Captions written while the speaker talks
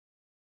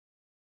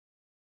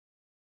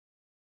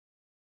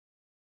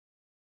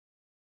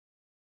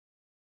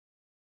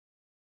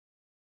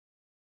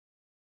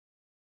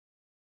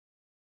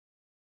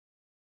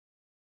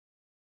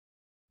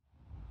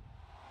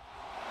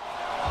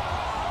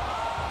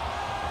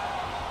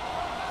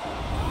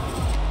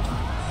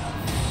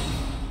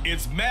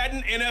It's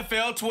Madden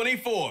NFL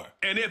 24.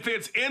 And if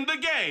it's in the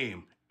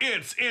game,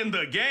 it's in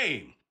the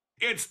game.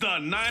 It's the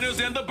Niners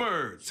and the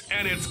Birds,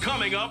 and it's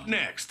coming up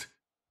next.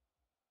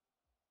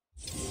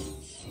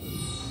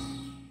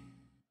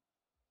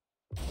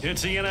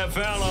 It's the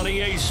NFL on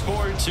EA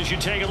Sports as you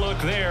take a look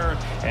there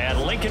at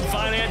Lincoln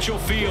Financial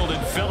Field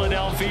in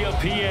Philadelphia,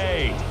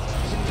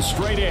 PA.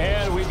 Straight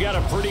ahead, we've got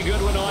a pretty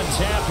good one on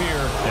tap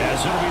here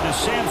as it'll be the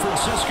San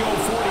Francisco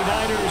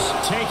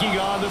 49ers taking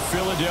on the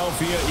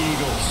Philadelphia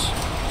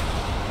Eagles.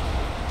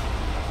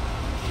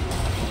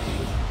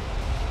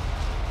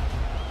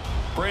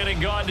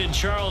 Brandon Gaudin and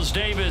Charles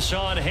Davis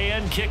on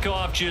hand.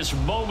 Kickoff just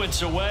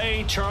moments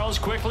away. Charles,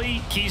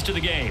 quickly, keys to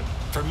the game.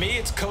 For me,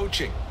 it's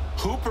coaching.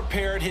 Who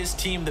prepared his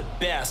team the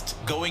best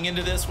going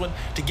into this one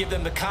to give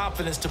them the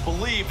confidence to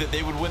believe that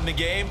they would win the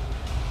game?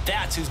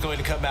 That's who's going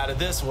to come out of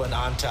this one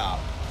on top.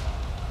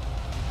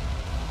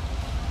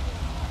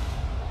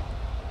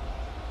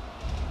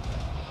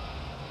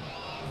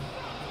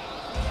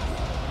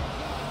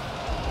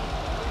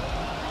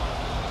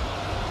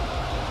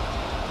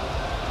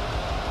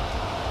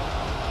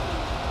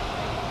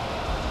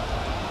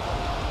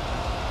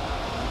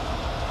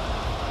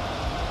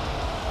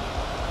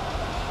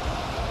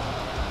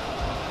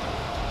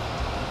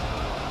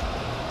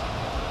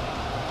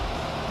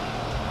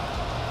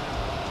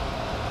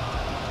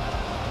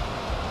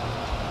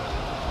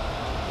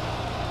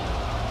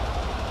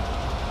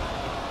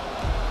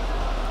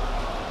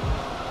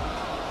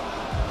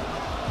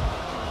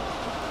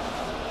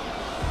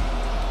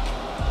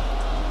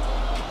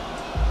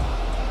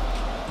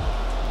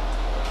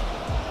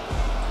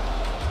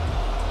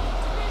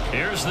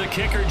 Here's the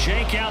kicker,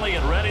 Jake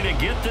Elliott, ready to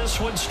get this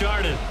one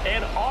started.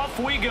 And off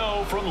we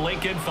go from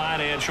Lincoln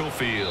Financial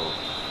Field.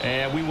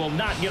 And we will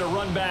not get a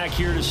run back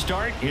here to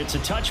start. It's a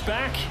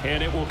touchback,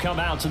 and it will come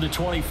out to the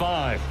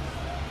 25.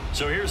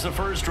 So here's the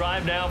first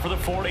drive now for the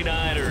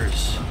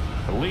 49ers.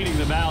 Leading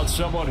them out,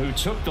 someone who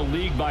took the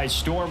league by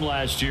storm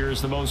last year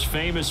is the most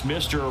famous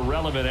Mr.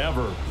 Irrelevant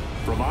ever.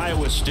 From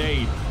Iowa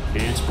State,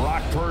 it's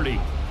Brock Purdy.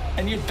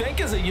 And you'd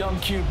think as a young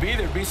QB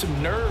there'd be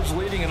some nerves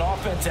leading an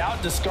offense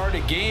out to start a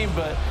game,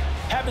 but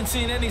haven't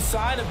seen any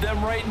sign of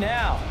them right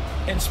now.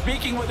 And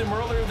speaking with him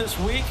earlier this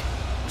week,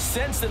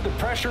 sensed that the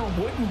pressure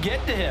wouldn't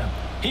get to him.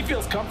 He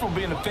feels comfortable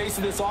being the face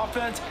of this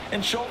offense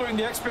and shouldering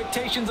the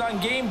expectations on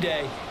game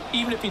day,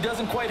 even if he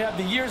doesn't quite have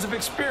the years of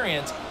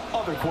experience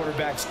other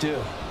quarterbacks do.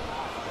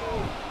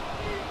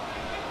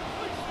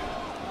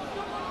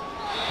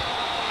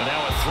 And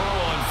now a throw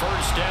on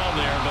first down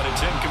there, but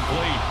it's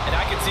incomplete. And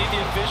I can see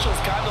the officials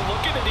kind of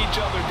looking at each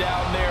other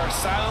down there,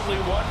 silently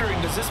wondering,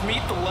 does this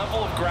meet the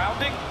level of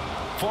grounding?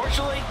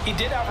 Fortunately, he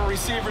did have a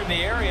receiver in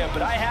the area,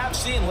 but I have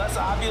seen less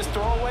obvious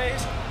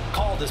throwaways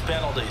called as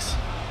penalties.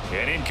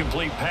 An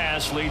incomplete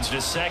pass leads to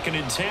 2nd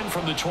and 10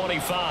 from the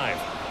 25.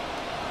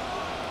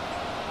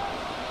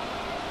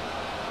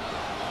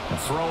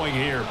 Throwing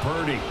here,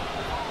 Purdy.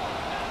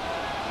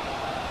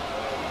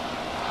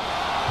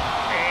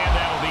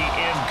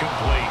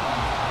 Complete.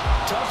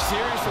 Tough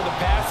series for the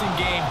passing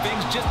game.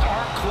 Things just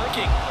aren't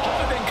clicking.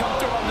 Hopefully they can come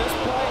through on this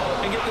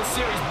play and get this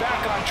series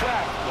back on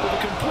track with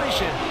a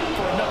completion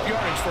for enough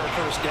yardage for a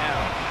first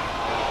down.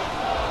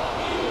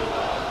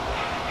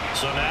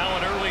 So now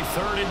an early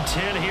 3rd and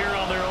 10 here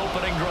on their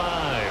opening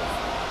drive.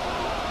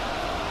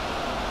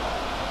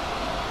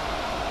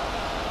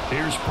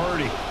 Here's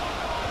Purdy.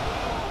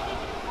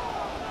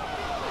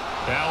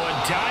 Now a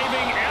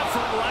diving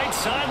effort right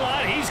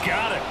sideline. He's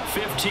got it.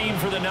 15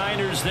 for the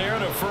Niners there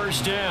and a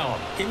first down.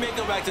 He may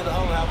go back to the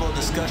huddle and have a little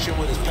discussion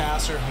with his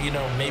passer. You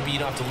know, maybe you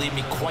don't have to leave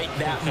me quite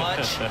that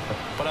much.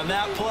 But on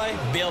that play,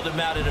 bailed him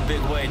out in a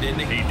big way, didn't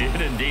he? He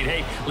did indeed.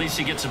 Hey, at least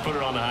he gets to put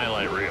it on the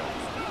highlight reel.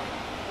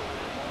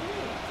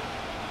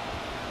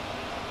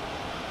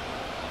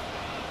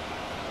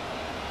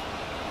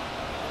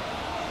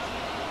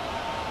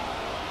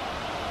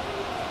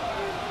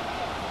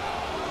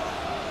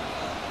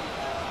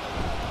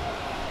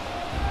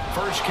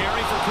 First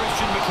carry for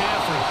Christian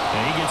McCaffrey.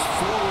 And he gets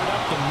forward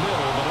up the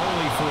middle, but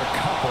only for a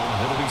couple.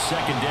 It'll be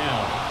 2nd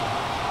down.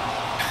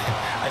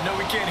 I know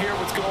we can't hear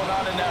what's going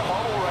on in that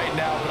huddle right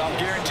now, but I'll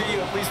guarantee you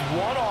at least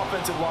one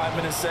offensive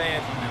lineman is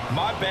saying,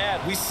 my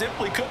bad, we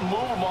simply couldn't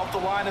move them off the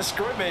line of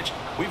scrimmage.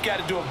 We've got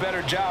to do a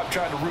better job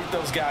trying to root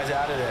those guys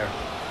out of there.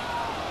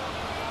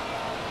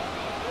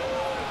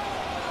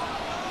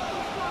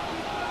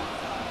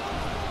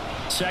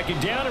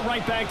 Second down and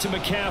right back to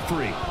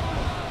McCaffrey.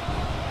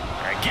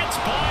 Gets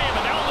by him,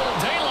 and now a little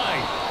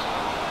daylight.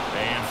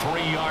 And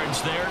 3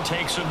 yards there,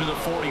 takes him to the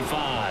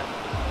 45.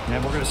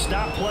 And we're going to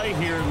stop play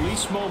here, at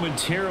least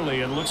momentarily.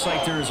 It looks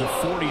like there's a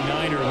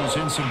 49er who's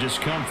in some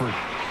discomfort.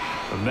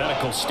 The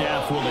medical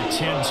staff will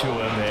attend to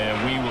him,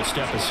 and we will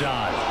step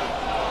aside.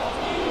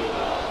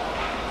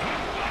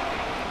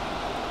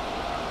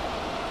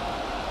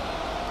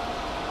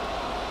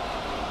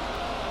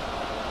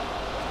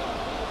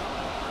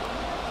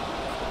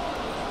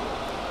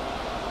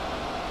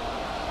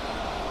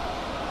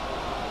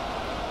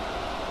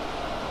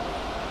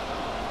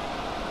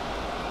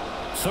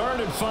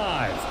 Third and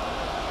 5.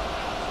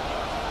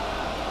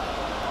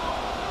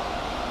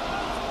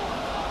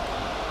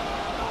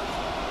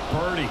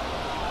 Purdy.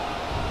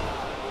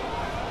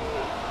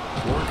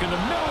 Work in the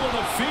middle of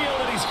the field,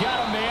 and he's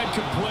got a man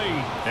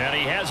complete. And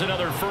he has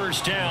another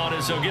first down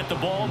as they'll get the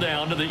ball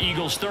down to the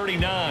Eagles'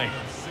 39.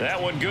 That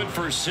one good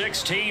for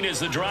 16 as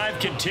the drive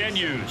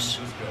continues.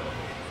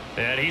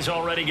 And he's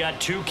already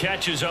got 2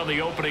 catches on the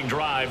opening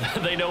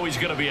drive. They know he's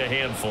going to be a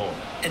handful.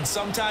 And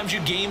sometimes you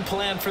game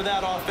plan for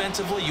that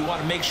offensively. You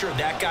want to make sure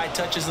that guy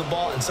touches the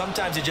ball, and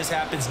sometimes it just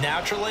happens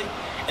naturally.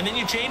 And then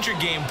you change your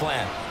game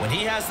plan. When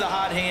he has the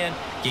hot hand,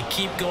 you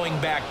keep going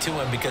back to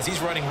him because he's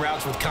running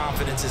routes with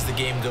confidence as the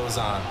game goes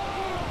on.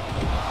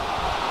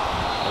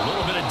 A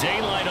little bit of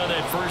daylight on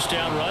that first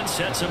down run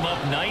sets him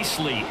up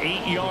nicely.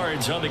 8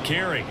 yards on the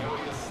carry.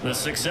 The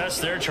success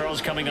there,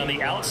 Charles, coming on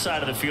the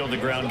outside of the field, the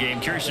ground game.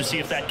 Curious to see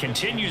if that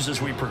continues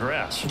as we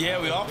progress.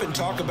 Yeah, we often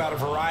talk about a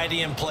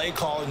variety in play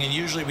calling and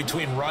usually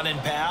between run and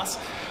pass.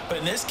 But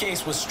in this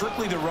case, with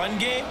strictly the run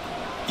game,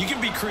 you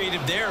can be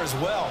creative there as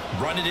well.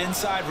 Run it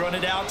inside, run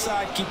it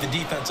outside, keep the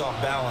defense off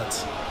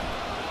balance.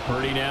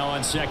 Purdy now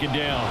on second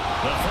down.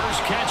 The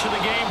first catch of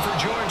the game for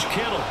George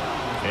Kittle.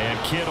 And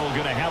Kittle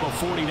going to have a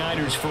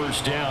 49ers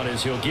first down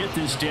as he'll get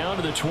this down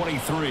to the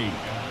 23.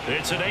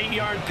 It's an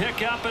 8-yard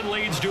pickup and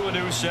leads to a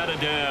new set of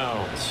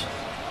downs.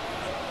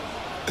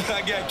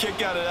 I got a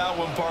kick out of that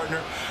one,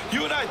 partner.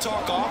 You and I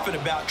talk often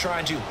about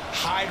trying to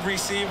hide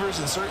receivers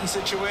in certain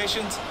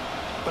situations,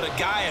 but a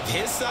guy of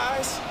his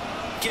size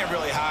can't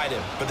really hide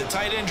him. But the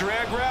tight end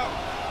drag route,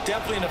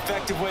 definitely an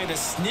effective way to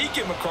sneak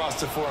him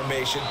across the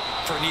formation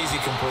for an easy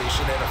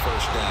completion and a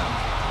first down.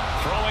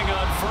 Throwing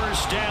on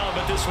first down,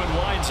 but this one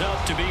winds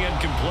up to be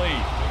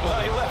incomplete.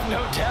 Well, he left no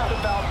doubt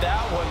about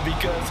that one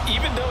because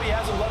even though he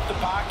hasn't left the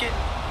pocket,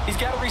 he's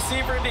got a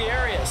receiver in the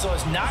area, so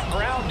it's not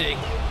grounding,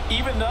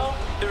 even though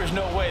there is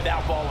no way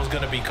that ball was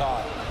going to be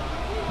caught.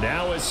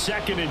 Now it's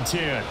 2nd and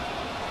 10.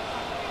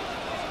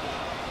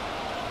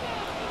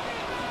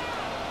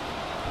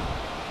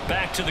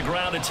 Back to the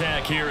ground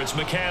attack here. It's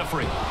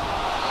McCaffrey.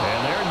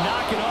 And they're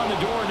knocking on the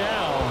door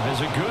now as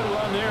a good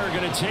run there.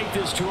 Going to take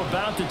this to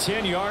about the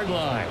 10-yard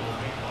line.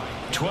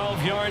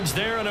 12 yards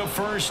there and a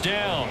first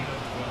down.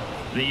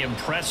 The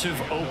impressive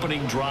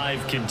opening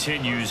drive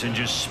continues and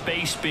just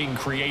space being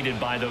created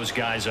by those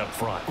guys up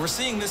front. We're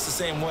seeing this the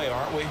same way,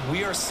 aren't we?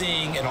 We are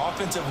seeing an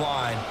offensive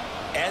line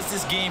as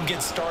this game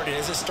gets started,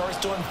 as it starts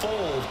to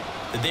unfold,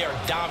 that they are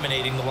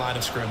dominating the line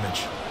of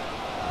scrimmage.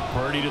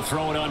 Purdy to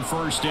throw it on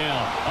first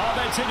down. Oh,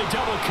 that's into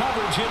double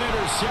coverage and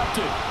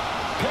intercepted.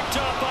 Picked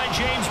up by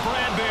James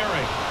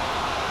Bradbury.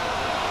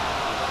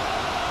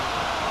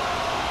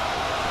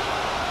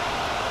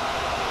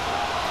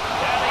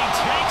 And he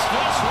takes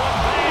this one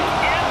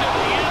back into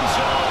the end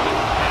zone.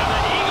 And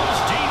the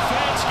Eagles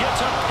defense gets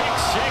a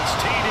pick-6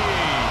 TD.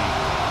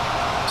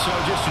 So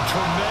just a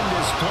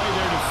tremendous play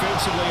there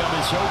defensively on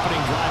this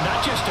opening drive.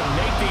 Not just to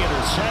make the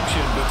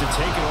interception, but to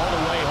take it all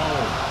the way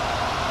home.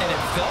 And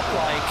it felt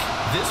like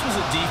this was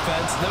a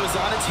defense that was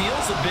on its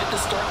heels a bit to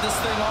start this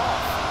thing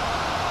off.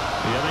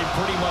 Yeah, they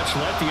pretty much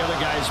let the other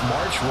guys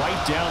march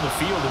right down the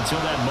field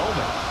until that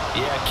moment.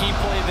 Yeah, key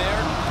play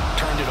there,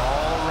 turned it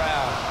all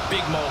around.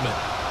 Big moment.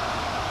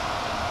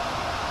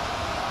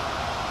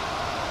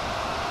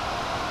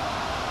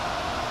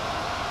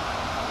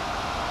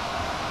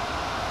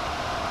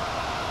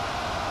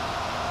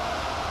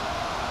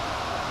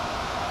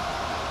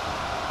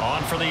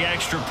 On for the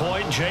extra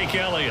point, Jake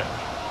Elliott.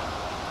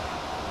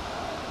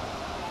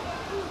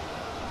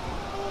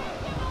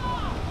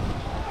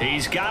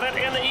 He's got it,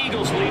 and the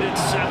Eagles lead it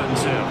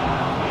 7-2.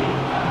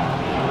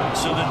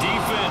 So the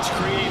defense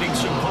creating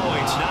some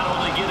points, not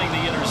only getting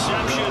the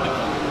interception,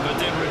 but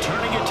then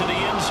returning it to the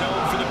end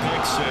zone for the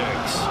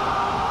pick-6.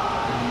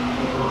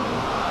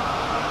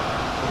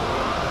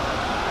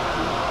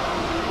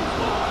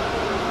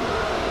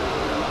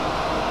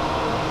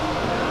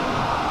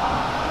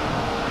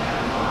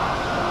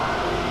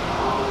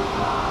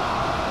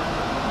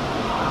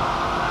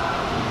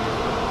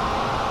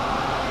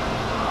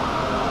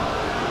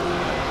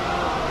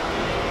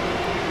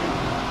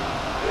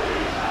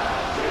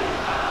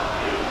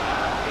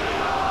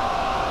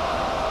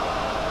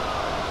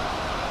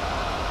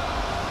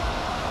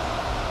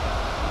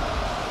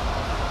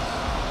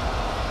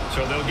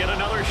 So they'll get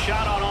another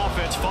shot on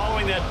offense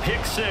following that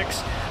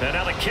pick-6, and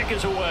now the kick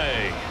is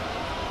away.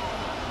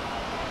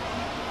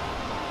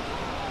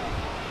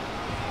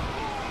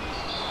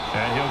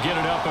 And he'll get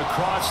it up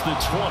across the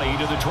 20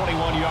 to the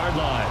 21-yard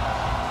line.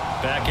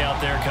 Back out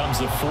there comes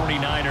the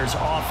 49ers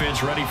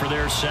offense ready for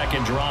their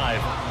second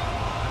drive.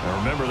 Now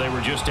remember, they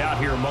were just out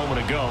here a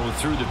moment ago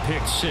through the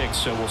pick-6,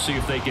 so we'll see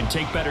if they can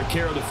take better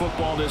care of the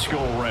football this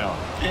go-around.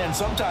 Yeah, and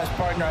sometimes,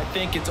 partner, I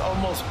think it's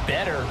almost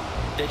better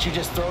that you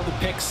just throw the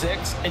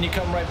pick-6 and you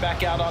come right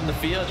back out on the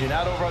field. You're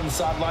not over on the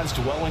sidelines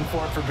dwelling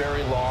for it for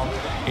very long.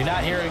 You're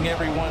not hearing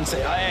everyone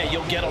say, oh, hey,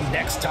 you'll get them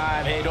next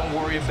time. Hey, don't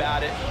worry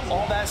about it.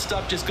 All that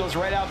stuff just goes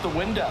right out the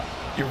window.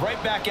 You're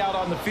right back out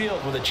on the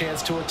field with a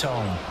chance to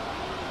atone.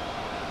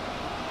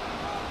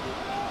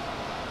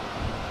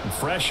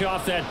 Fresh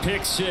off that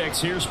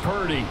pick-6, here's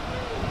Purdy.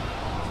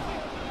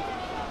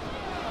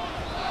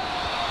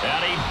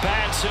 And he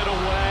bats it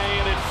away,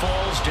 and it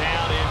falls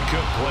down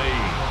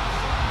incomplete.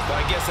 Well,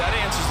 I guess that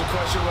answers the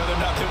question whether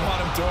or not they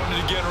want him throwing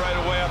it again right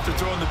away after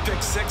throwing the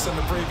pick six on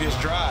the previous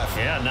drive.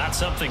 Yeah, not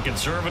something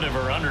conservative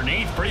or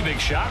underneath. Pretty big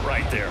shot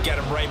right there. Get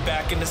him right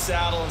back in the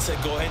saddle and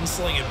said, go ahead and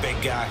sling it, big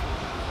guy.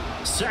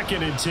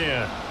 2nd and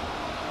 10.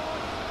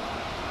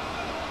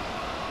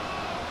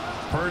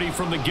 Purdy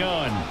from the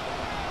gun.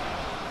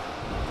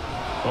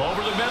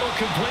 Over the middle,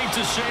 complete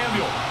to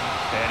Samuel.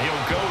 And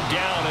he'll go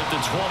down at the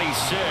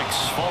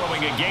 26,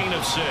 following a gain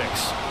of 6.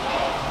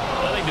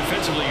 I think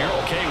defensively you're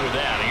okay with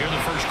that. Here in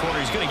the first quarter,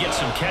 he's going to get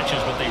some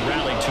catches, but they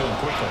rallied to him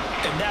quickly.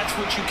 And that's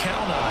what you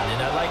count on, and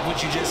I like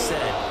what you just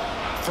said.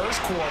 First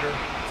quarter,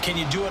 can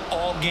you do it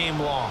all game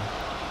long?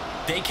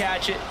 They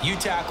catch it, you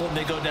tackle them,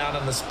 they go down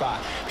on the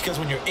spot. Because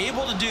when you're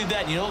able to do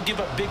that and you don't give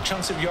up big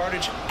chunks of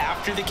yardage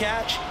after the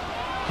catch,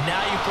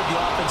 now you put the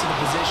offense in a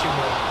position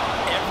where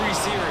every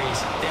series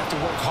they have to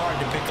work hard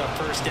to pick up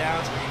first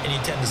downs, and you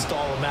tend to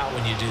stall them out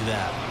when you do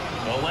that.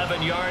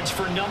 11 yards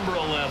for number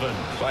 11.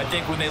 Well, I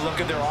think when they look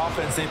at their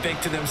offense, they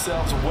think to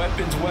themselves,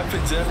 weapons,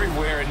 weapons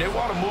everywhere, and they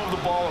want to move the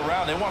ball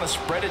around. They want to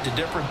spread it to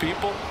different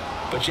people,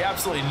 but you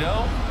absolutely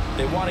know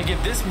they want to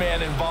get this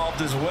man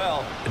involved as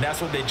well, and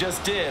that's what they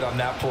just did on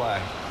that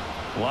play.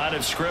 Line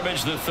of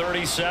scrimmage, the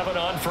 37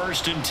 on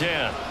 1st and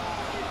 10.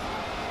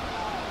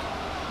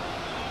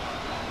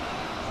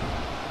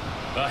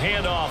 A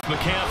handoff,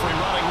 McCaffrey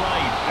running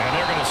right, and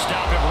they're going to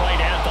stop him right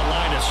at the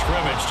line of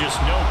scrimmage. Just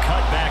no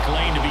cutback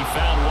lane to be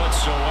found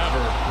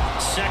whatsoever.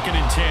 2nd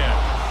and 10.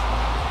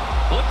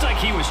 Looked like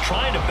he was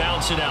trying to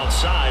bounce it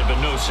outside,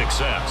 but no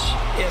success.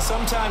 Yeah,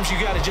 sometimes you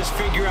got to just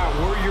figure out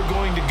where you're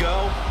going to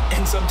go,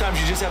 and sometimes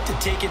you just have to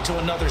take it to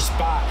another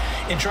spot.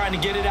 In trying to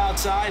get it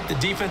outside, the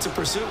defensive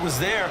pursuit was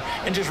there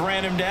and just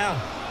ran him down.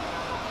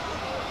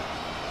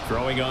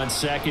 Throwing on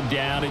 2nd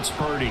down, it's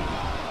Purdy.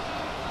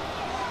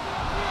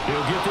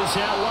 He'll get this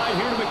out wide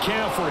here to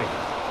McCaffrey.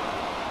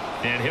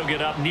 And he'll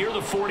get up near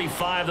the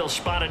 45. They'll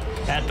spot it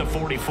at the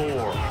 44.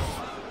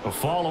 Well,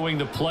 following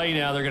the play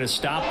now, they're going to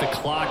stop the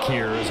clock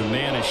here as a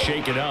man is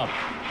shaken up.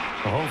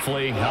 Well,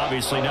 hopefully,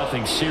 obviously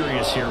nothing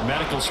serious here.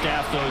 Medical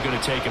staff, though, going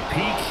to take a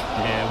peek,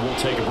 and we'll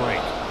take a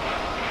break.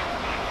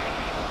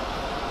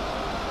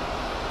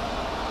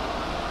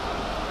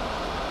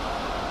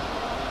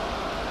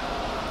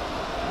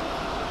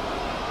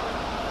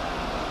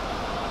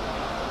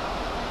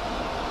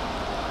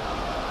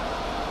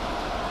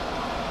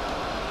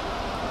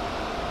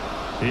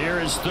 Here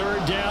is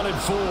 3rd down and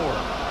 4.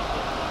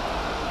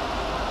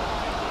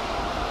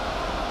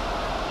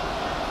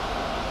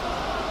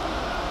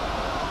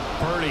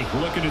 Purdy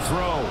looking to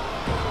throw.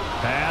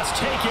 Pass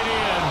taken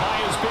in by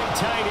his big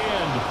tight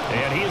end.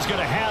 And he is going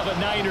to have a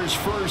Niners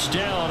first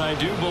down, I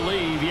do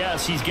believe.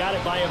 Yes, he's got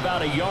it by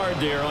about a yard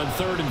there on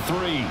 3rd and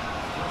 3.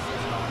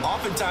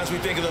 Oftentimes we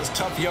think of those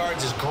tough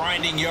yards as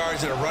grinding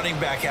yards that a running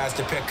back has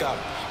to pick up.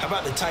 How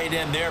about the tight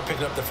end there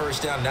picking up the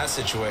first down in that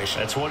situation?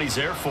 That's what he's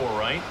there for,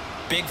 right?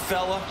 Big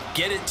fella,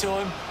 get it to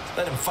him,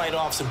 let him fight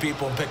off some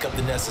people and pick up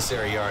the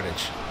necessary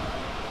yardage.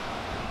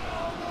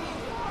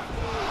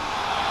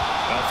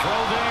 A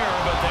throw there,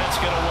 but that's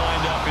going to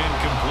wind up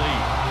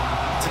incomplete.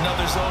 It's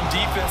another zone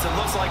defense. It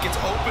looks like it's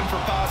open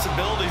for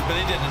possibilities, but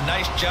they did a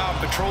nice job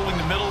patrolling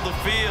the middle of the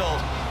field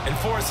and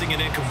forcing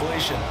an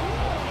incompletion.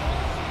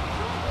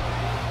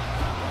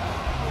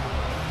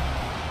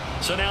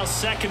 So now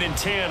 2nd and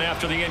 10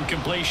 after the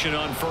incompletion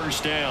on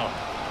 1st down.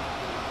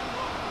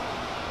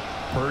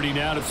 Purdy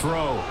now to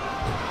throw.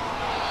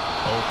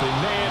 Open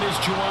man is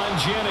Juwan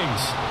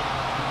Jennings.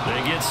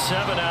 They get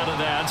 7 out of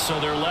that, so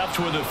they're left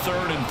with a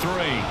 3rd and 3.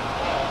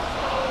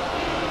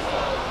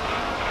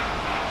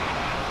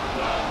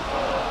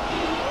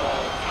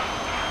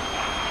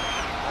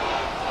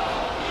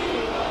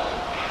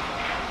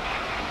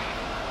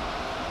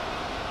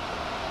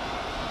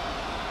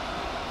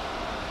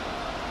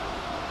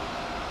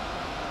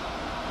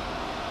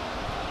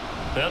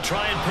 They'll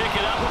try and pick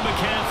it up with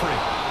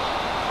McCaffrey.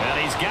 And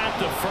he's got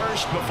the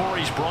first before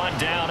he's brought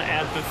down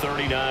at the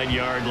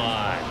 39-yard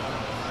line.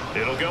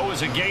 It'll go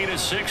as a gain of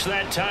 6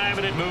 that time,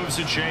 and it moves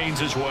the chains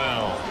as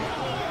well.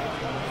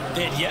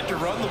 They had yet to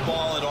run the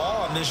ball at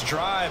all on this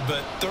drive,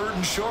 but 3rd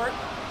and short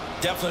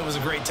definitely was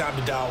a great time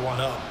to dial one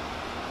up.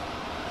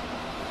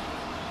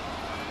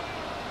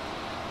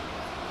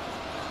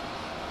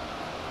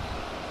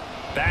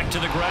 Back to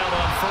the ground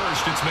on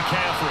 1st, it's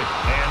McCaffrey.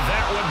 And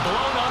that one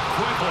blown up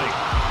quickly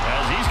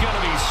as he's going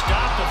to be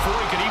stopped before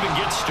he could even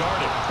get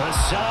started.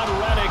 Hassan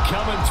Reddick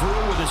coming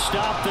through with a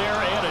stop there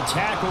and a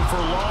tackle for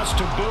loss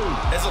to boot.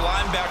 As a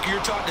linebacker,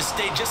 you're taught to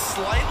stay just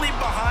slightly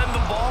behind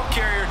the ball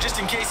carrier just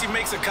in case he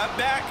makes a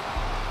cutback.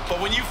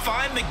 But when you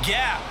find the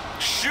gap,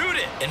 shoot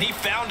it. And he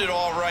found it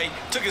all right.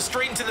 Took it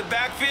straight into the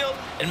backfield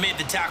and made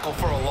the tackle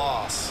for a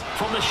loss.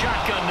 From the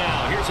shotgun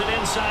now, here's an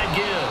inside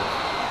give.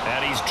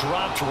 And he's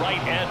dropped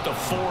right at the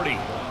 40.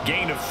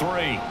 Gain of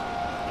 3.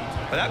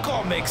 Well, that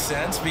call makes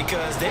sense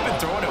because they've been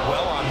throwing it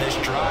well on this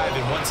drive.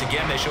 And once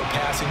again, they show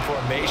passing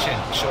formation,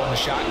 showing the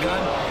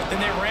shotgun. Then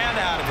they ran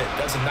out of it.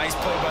 That's a nice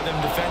play by them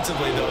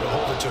defensively, though, to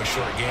hold it to a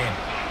short gain.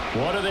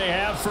 What do they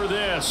have for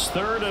this?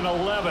 3rd and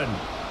 11.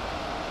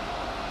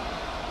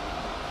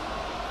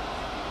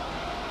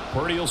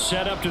 Purdy will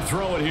set up to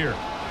throw it here.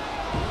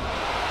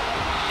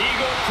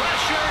 Eagle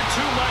pressure,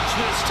 too much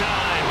this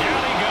time.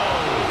 Down he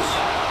goes.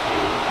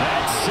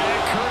 That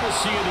sack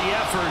courtesy of the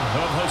effort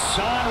of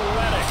Hassan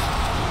Reddick.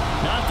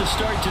 Not the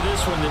start to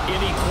this one that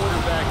any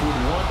quarterback would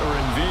want or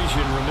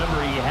envision.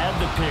 Remember, he had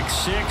the pick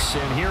six,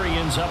 and here he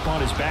ends up on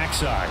his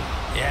backside.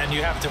 Yeah, and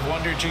you have to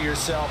wonder to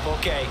yourself,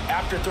 okay,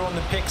 after throwing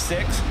the pick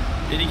six,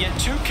 did he get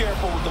too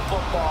careful with the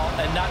football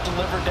and not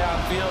deliver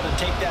downfield and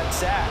take that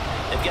sack?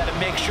 They've got to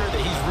make sure that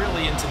he's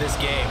really into this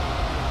game.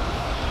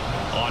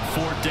 On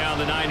fourth down,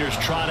 the Niners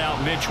trot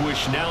out Mitch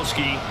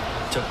Wishnowski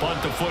to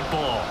punt the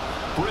football.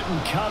 Britton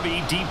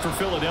Covey deep for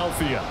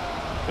Philadelphia.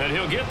 And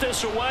he'll get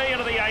this away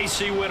into the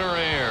icy winter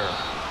air.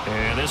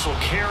 And this will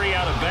carry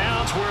out of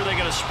bounds. Where are they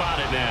going to spot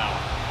it now?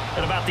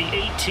 At about the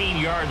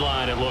 18-yard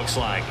line, it looks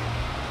like.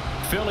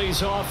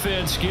 Philly's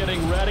offense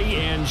getting ready,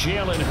 and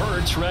Jalen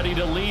Hurts ready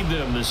to lead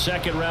them. The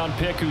second-round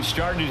pick who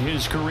started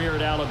his career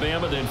at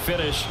Alabama, then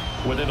finished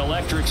with an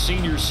electric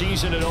senior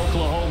season at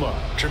Oklahoma.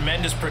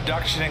 Tremendous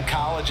production in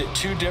college at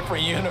two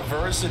different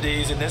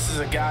universities, and this is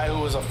a guy who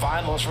was a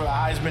finalist for the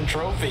Heisman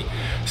Trophy.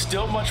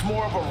 Still much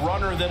more of a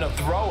runner than a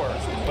thrower,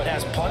 but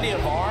has plenty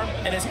of arm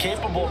and is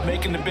capable of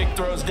making the big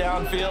throws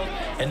downfield.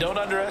 And don't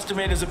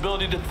underestimate his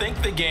ability to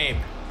think the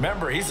game.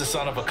 Remember, he's the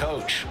son of a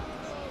coach.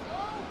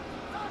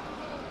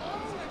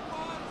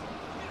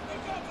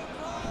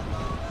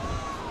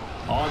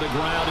 On the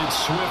ground,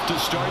 it's Swift to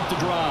start the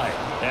drive.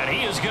 And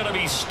he is going to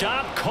be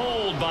stopped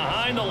cold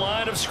behind the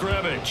line of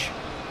scrimmage.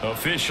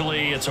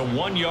 Officially, it's a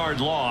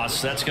 1-yard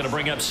loss. That's going to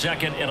bring up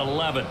second and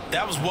 11.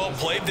 That was well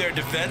played there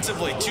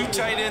defensively. Two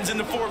tight ends in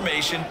the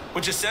formation,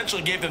 which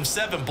essentially gave them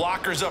 7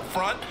 blockers up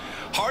front.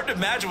 Hard to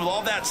imagine with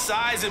all that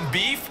size and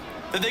beef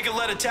that they could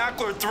let a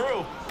tackler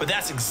through, but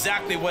that's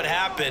exactly what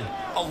happened.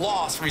 A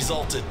loss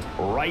resulted.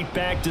 Right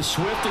back to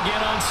Swift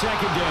again on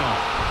second down.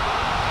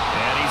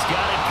 And he's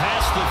got it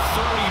past the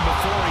 30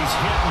 before he's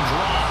hit and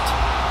dropped.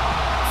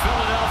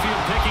 Philadelphia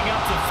picking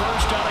up the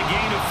first on a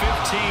gain of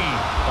 15.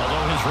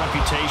 Although his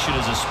reputation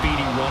as a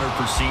speedy runner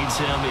precedes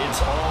him,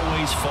 it's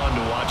always fun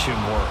to watch him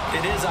work.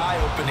 It is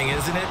eye-opening,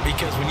 isn't it?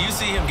 Because when you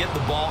see him get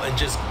the ball and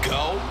just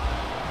go,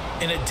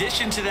 in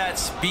addition to that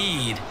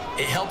speed,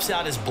 it helps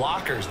out his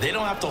blockers. They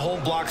don't have to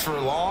hold blocks for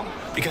long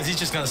because he's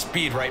just going to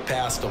speed right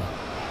past them.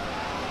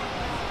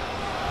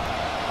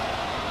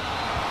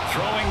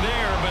 Throwing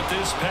there, but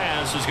this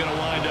pass is going to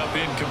wind up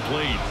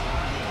incomplete.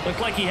 Looked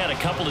like he had a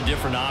couple of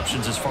different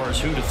options as far as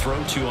who to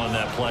throw to on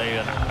that play.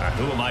 And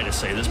who am I to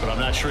say this, but I'm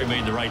not sure he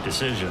made the right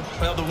decision.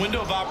 Well, the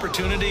window of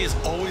opportunity is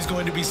always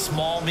going to be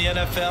small in the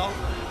NFL.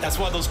 That's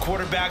why those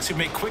quarterbacks who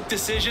make quick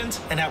decisions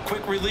and have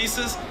quick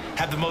releases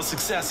have the most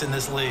success in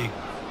this league.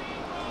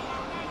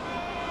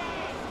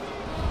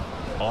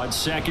 On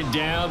second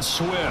down,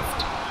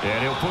 Swift.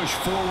 And he'll push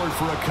forward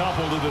for a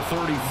couple to the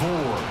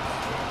 34.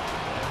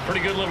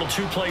 Pretty good little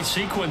two-play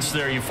sequence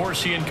there. You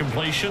force the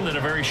incompletion, then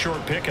a very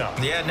short pickup.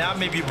 Yeah, now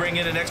maybe you bring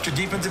in an extra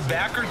defensive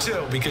back or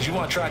two because you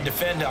want to try and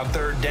defend on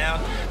third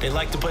down. They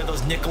like to play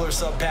those nickel or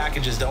sub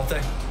packages, don't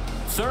they?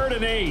 3rd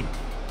and 8.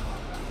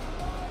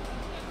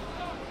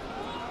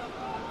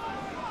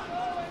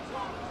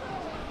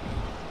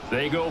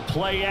 They go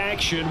play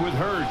action with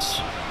Hurts.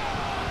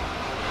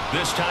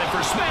 This time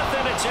for Smith,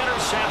 and it's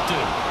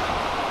intercepted.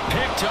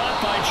 Picked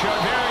up by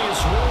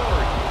Charvarius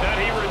Ward. And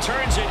he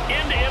returns it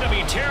into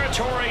enemy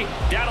territory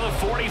down to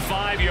the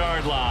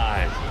 45-yard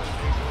line.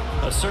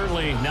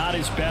 Certainly not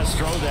his best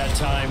throw that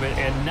time,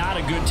 and not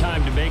a good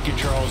time to make it,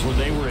 Charles, when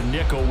they were a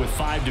nickel with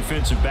 5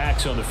 defensive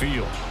backs on the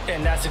field.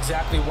 And that's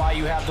exactly why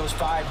you have those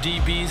 5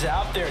 DBs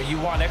out there. You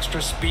want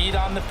extra speed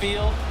on the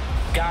field,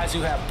 guys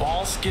who have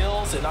ball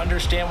skills and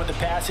understand what the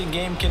passing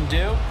game can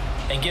do,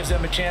 and gives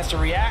them a chance to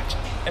react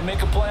and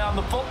make a play on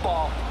the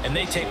football, and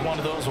they take one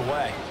of those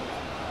away.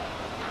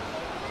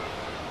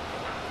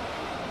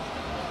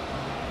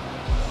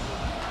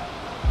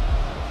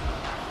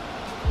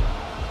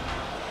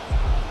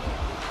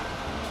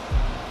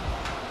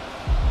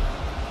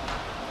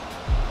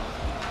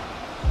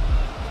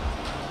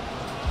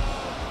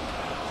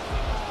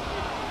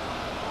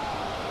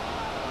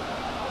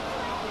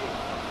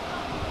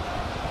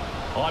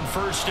 On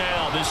first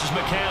down, this is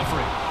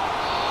McCaffrey.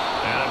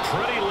 And a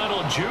pretty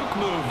little juke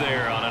move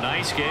there on a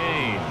nice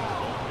gain.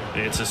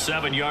 It's a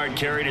 7-yard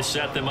carry to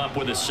set them up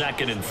with a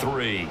 2nd and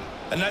 3.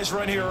 A nice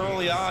run here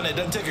early on. It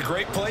doesn't take a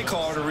great play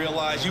caller to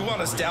realize you want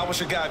to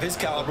establish a guy of his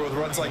caliber with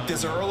runs like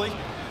this early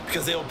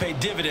because they will pay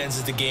dividends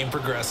as the game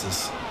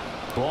progresses.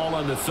 Ball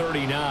on the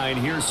 39.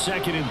 Here's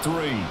 2nd and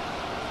 3.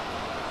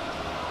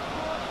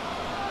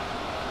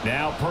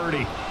 Now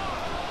Purdy.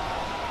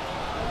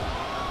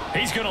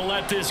 He's going to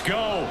let this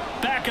go.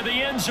 Back of the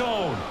end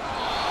zone.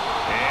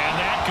 And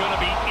that's going to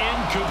be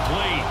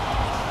incomplete.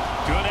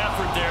 Good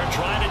effort there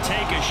trying to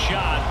take a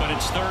shot, but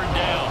it's 3rd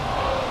down.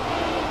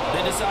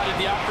 They decided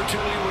the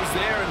opportunity was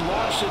there and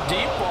launched a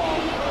deep ball,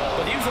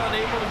 but he was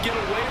unable to get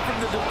away from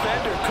the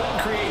defender, couldn't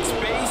create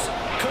space,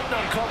 couldn't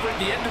uncover at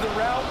the end of the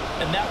route,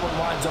 and that one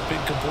winds up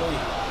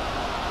incomplete.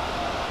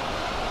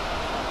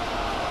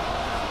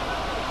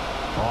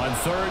 On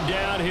 3rd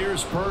down,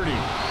 here's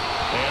Purdy.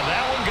 And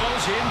that one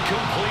goes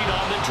incomplete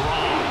on the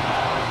drop.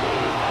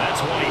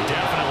 That's one he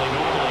definitely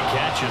normally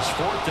catches.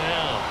 Fourth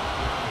down.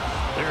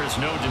 There is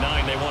no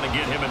denying they want to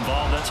get him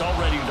involved. That's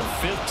already the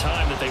 5th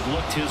time that they've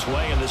looked his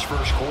way in this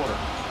first quarter.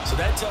 So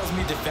that tells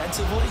me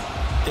defensively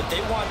that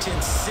they want to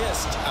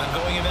insist on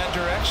going in that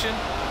direction.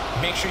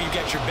 Make sure you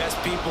get your best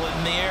people in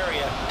the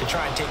area to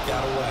try and take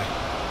that away.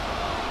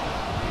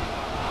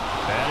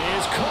 That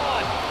is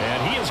caught. And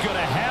he is going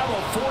to have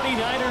a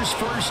 49ers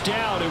first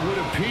down, it would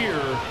appear.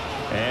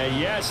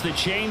 And yes, the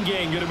chain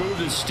gang going to move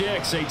the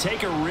sticks. They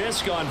take a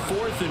risk on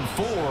 4th and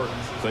 4,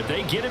 but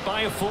they get it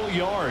by a full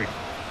yard.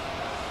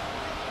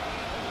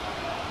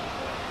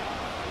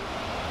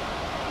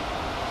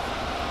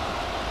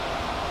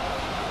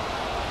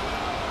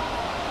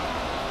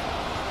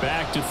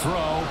 Back to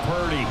throw,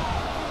 Purdy.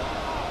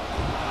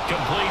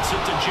 Completes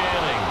it to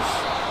Jennings.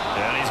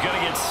 And he's going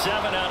to get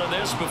 7 out of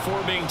this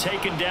before being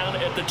taken down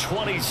at the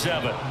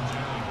 27.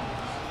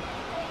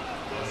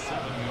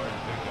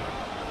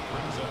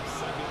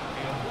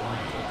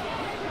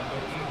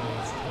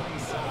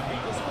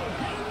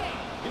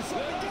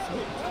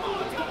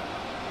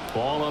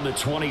 Ball on the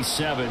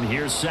 27.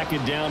 Here's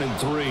 2nd down and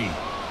 3.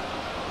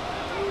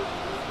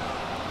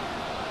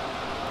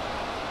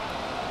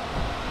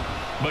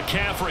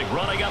 McCaffrey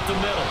running up the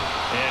middle.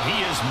 And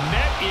he is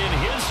met in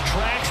his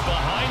tracks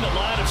behind the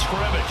line of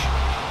scrimmage.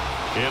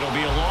 It'll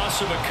be a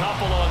loss of a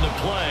couple on the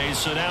play,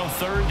 so now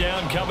 3rd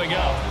down coming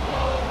up.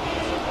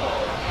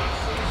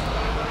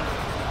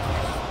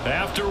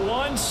 After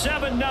one,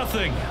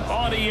 7-0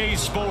 on EA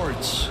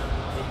Sports.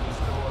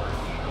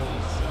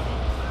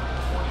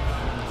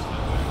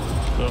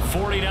 The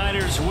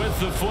 49ers with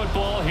the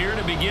football here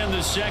to begin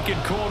the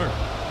second quarter.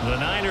 The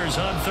Niners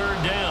on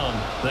 3rd down.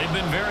 They've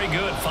been very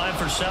good, 5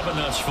 for 7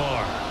 thus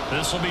far.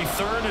 This will be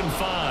 3rd and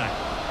 5.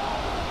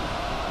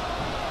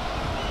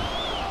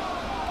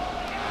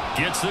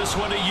 Gets this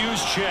one to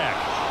Juszczyk.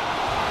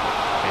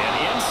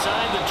 And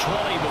inside the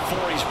 20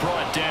 before he's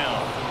brought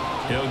down.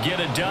 He'll get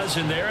a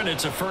dozen there, and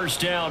it's a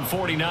first down,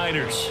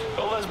 49ers.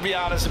 Well, let's be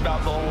honest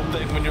about the whole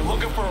thing. When you're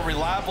looking for a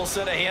reliable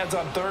set of hands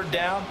on 3rd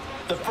down,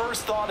 the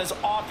first thought is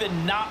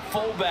often not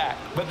fullback.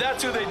 But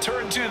that's who they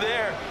turn to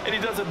there, and he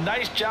does a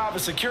nice job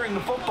of securing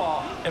the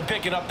football and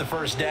picking up the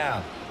first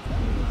down.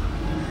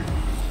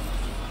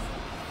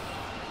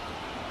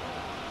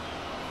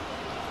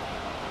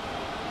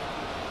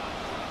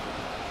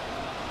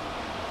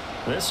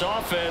 This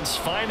offense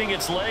finding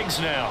its legs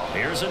now.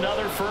 Here's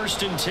another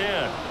 1st and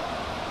 10.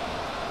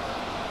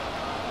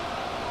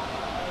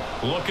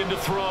 Looking to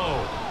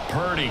throw.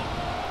 Purdy.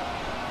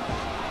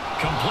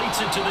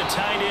 Completes it to the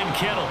tight end,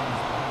 Kittle.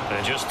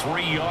 And just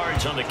 3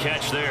 yards on the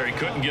catch there. He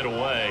couldn't get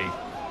away.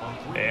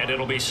 And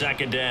it'll be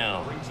 2nd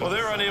down. Well,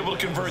 they're unable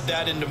to convert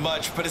that into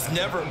much, but it's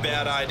never a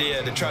bad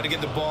idea to try to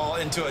get the ball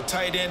into a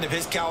tight end of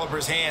his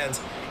caliber's hands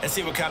and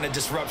see what kind of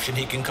disruption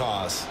he can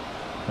cause.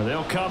 And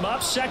they'll come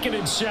up 2nd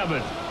and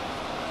 7.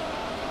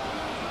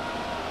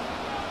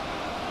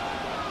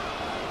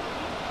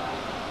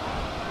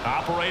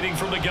 Operating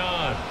from the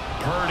gun.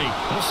 Purdy.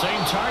 The same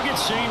target,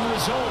 same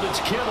result. It's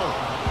Kittle.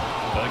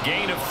 A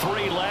gain of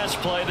 3 last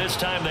play. This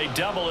time they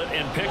double it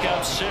and pick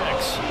up 6.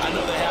 I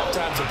know the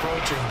halftime's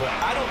approaching, but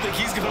I don't think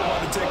he's going to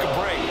want to take a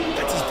break.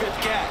 That's his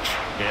 5th catch.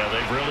 Yeah,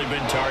 they've really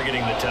been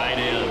targeting the tight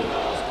end.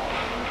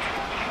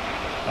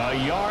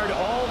 A yard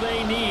all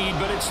they need,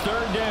 but it's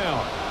 3rd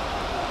down.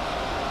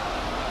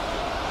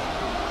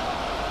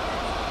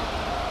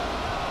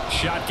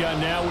 Shotgun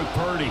now with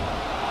Purdy.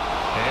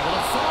 Able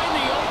to find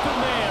the open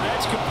man.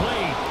 That's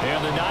complete.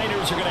 And the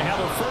Niners are going to have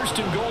a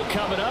 1st and goal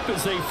coming up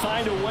as they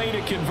find a way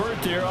to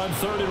convert there on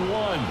 3rd and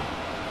 1.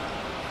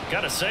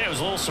 Got to say, I was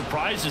a little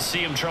surprised to see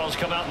him, Charles,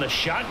 come out in the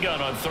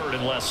shotgun on 3rd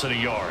and less than a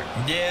yard.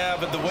 Yeah,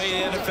 but the way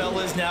the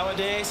NFL is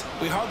nowadays,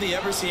 we hardly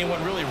ever see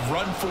anyone really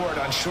run for it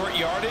on short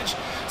yardage.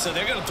 So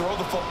they're going to throw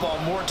the football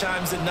more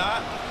times than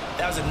not.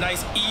 That was a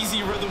nice,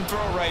 easy rhythm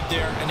throw right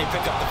there, and they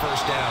pick up the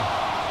first down.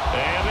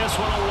 And this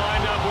one will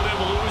wind up with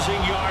him losing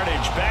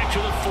yardage back to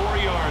the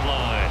 4-yard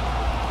line.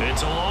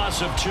 It's a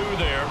loss of 2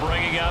 there,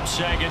 bringing up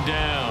 2nd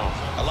down.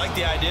 I like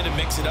the idea to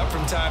mix it up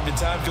from time to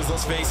time because,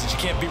 let's face it, you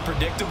can't be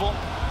predictable.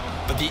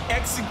 But the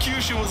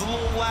execution was a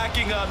little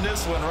lacking on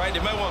this one, right?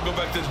 They might want to go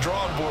back to the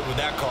drawing board with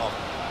that call.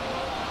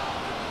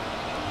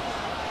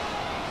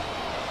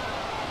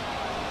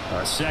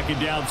 A 2nd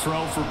down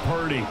throw for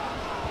Purdy.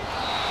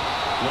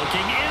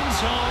 Looking end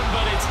zone,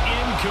 but it's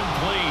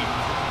incomplete.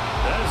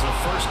 That is the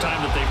first time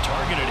that they've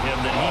targeted him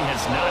that he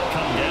has not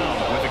come down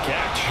with a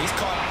catch. He's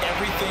caught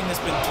everything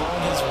that's been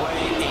thrown his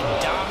way. A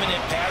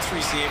dominant pass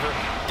receiver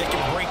that can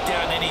break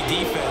down any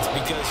defense,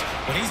 because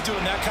when he's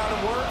doing that kind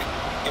of work,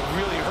 it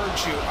really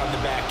hurts you on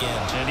the back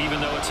end. And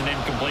even though it's an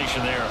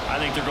incompletion there, I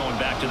think they're going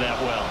back to that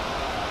well.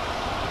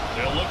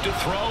 They'll look to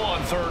throw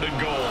on 3rd and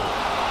goal.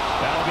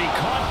 That'll be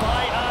caught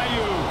by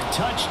Ayuk.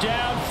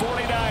 Touchdown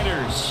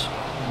 49ers.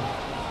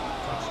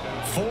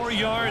 4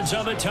 yards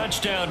on the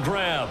touchdown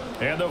grab.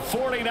 And the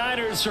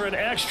 49ers are an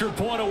extra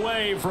point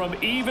away from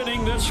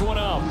evening this one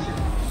up.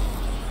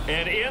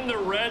 And in the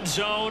red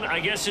zone, I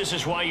guess this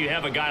is why you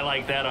have a guy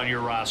like that on your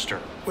roster.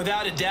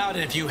 Without a doubt,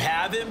 and if you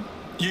have him,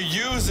 you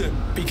use him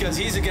because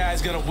he's a guy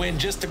who's going to win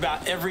just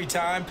about every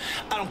time.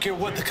 I don't care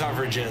what the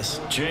coverage is.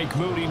 Jake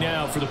Moody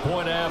now for the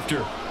point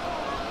after.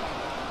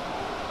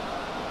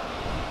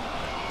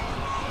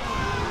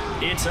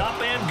 It's up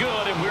and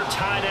good, and we're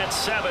tied at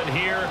 7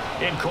 here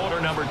in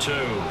quarter number 2.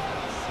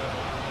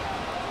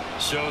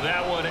 So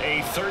that one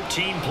a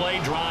 13-play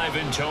drive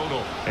in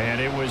total.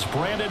 And it was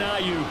Brandon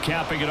Ayuk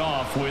capping it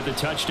off with a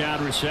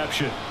touchdown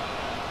reception.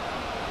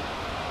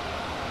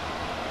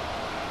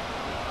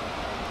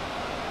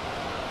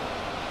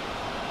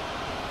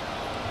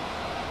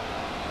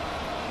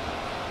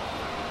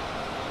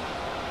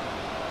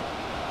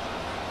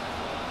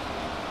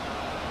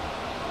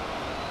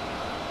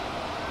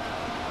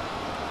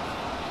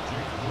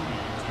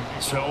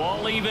 So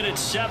all even at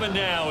 7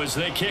 now as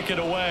they kick it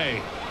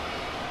away.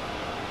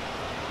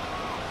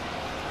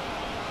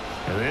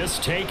 This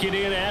taken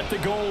in at the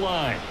goal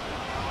line.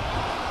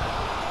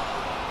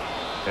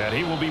 And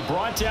he will be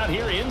brought down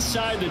here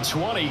inside the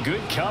 20.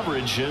 Good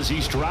coverage as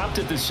he's dropped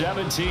at the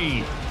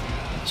 17.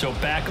 So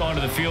back onto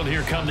the field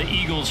here come the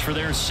Eagles for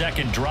their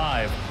second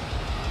drive.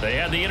 They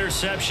had the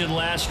interception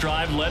last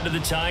drive, led to the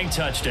tying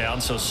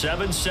touchdown. So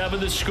 7-7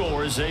 the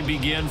score as they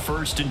begin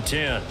 1st and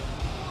 10.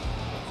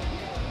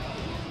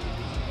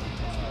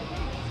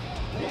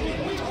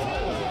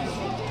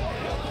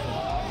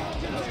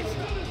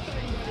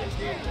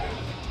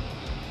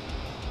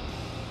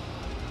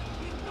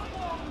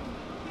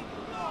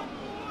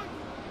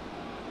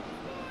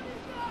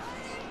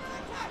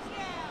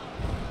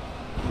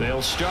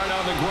 They'll start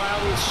on the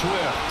ground with Swift.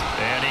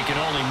 And he can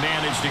only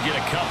manage to get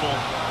a couple.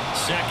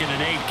 2nd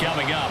and 8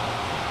 coming up.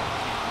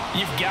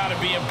 You've got to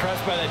be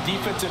impressed by that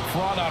defensive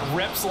front on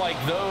reps like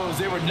those.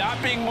 They were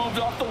not being moved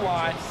off the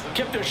line,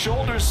 kept their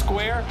shoulders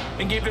square,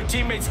 and gave their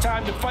teammates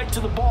time to fight to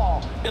the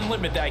ball and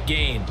limit that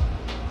gain.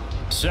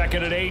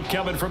 2nd and 8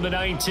 coming from the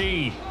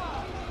 19.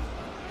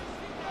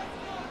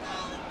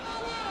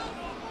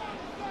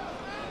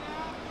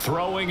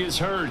 Throwing is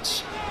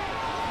Hurts.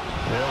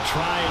 They'll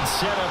try and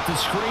set up the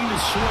screen to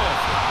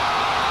Swift.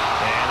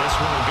 And this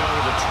one will go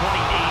to the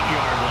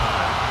 28-yard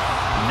line.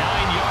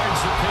 9 yards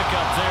to pick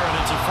up there, and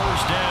it's a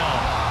 1st down.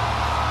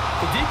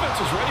 The defense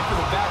was ready for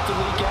the back to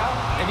leak out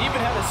and even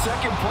had a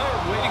second player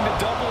waiting to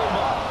double him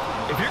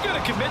up. If you're going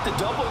to commit to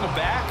doubling a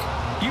back,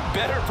 you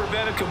better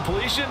prevent a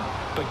completion,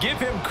 but give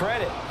him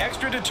credit.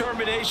 Extra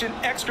determination,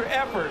 extra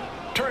effort,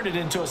 turned it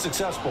into a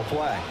successful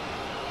play.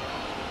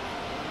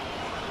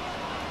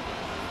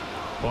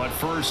 On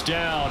 1st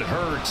down,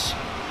 Hurts.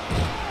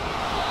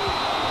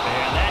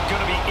 And that's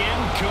going to be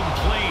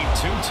incomplete.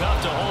 Too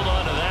tough to hold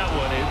on to that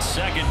one. It's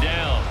 2nd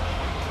down.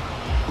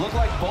 Looked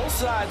like both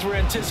sides were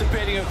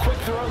anticipating a quick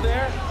throw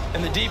there,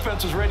 and the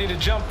defense was ready to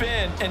jump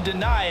in and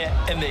deny it,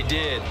 and they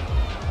did.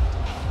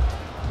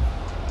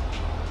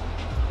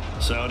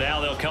 So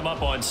now they'll come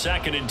up on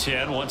 2nd and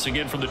 10, once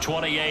again from the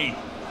 28.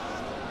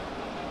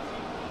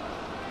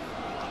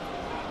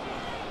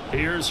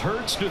 Here's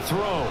Hurts to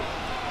throw.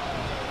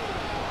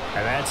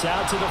 And that's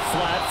out to the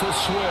flat for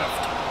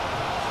Swift.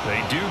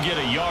 They do get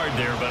a yard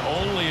there, but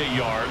only a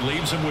yard.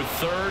 Leaves them with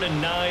 3rd and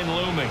 9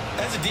 looming.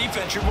 As a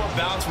defense, you're more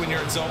balanced when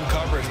you're in zone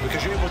coverage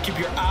because you're able to keep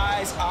your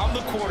eyes on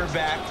the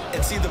quarterback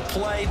and see the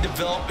play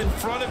develop in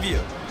front of you.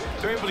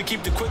 They're able to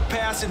keep the quick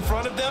pass in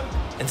front of them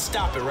and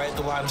stop it right at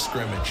the line of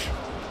scrimmage.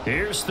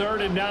 Here's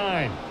 3rd and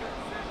 9.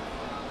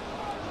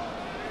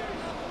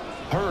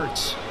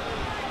 Hurts.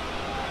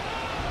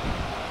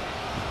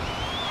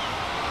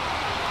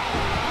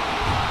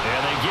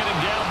 Get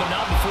him down, but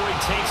not before he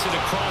takes it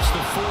across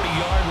the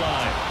 40-yard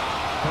line.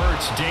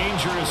 Hurts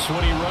dangerous when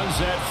he runs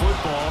that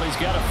football. He's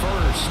got a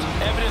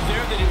 1st. Evident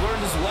there that he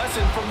learned his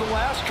lesson from the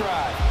last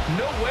drive.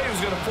 No way he was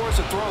going to force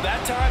a throw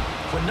that time.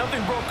 When nothing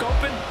broke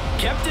open,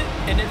 kept it,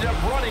 and ended up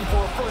running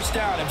for a 1st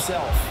down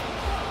himself.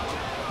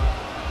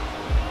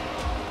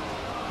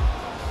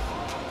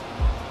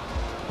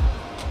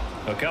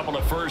 A couple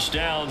of 1st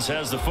downs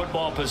has the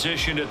football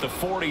positioned at the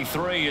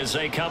 43 as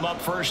they come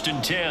up 1st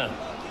and 10.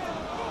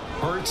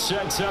 Hurts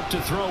sets up to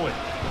throw it.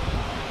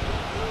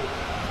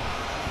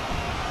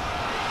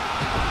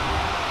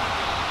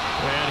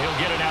 And he'll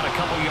get it out a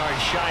couple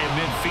yards shy of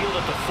midfield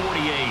at the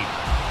 48.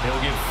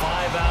 He'll get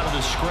 5 out of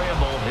the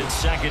scramble.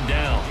 It's 2nd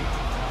down.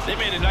 They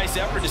made a nice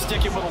effort to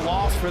stick him with a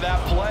loss for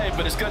that play,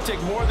 but it's going to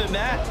take more than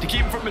that to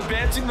keep him from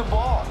advancing the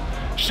ball.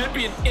 Should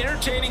be an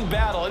entertaining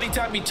battle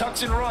anytime he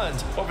tucks and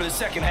runs over the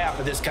second half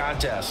of this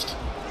contest.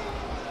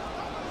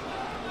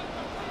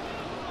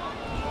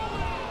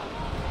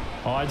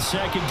 On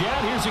 2nd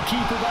down, here's a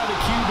keeper by the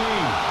QB.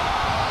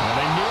 And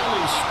they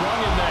nearly sprung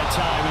him that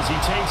time as he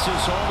takes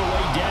us all the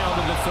way down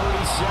to the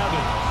 37.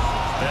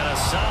 And a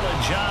solid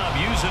job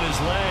using his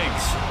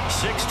legs.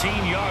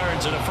 16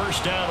 yards and a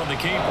 1st down on the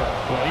keeper.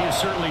 Well, he is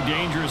certainly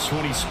dangerous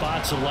when he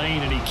spots a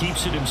lane, and he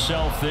keeps it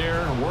himself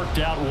there. Worked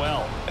out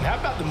well. And how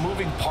about the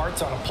moving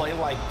parts on a play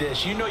like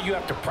this? You know you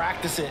have to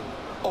practice it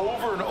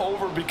over and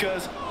over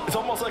because it's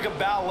almost like a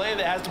ballet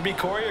that has to be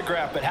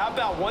choreographed. But how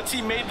about once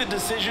he made the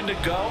decision to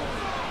go,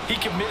 He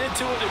committed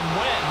to it and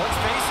went. Let's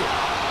face it,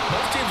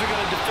 most teams are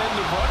going to defend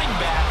the running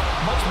back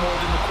much more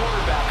than the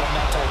quarterback on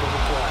that type of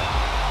a play.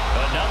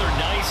 Another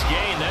nice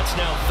gain. That's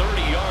now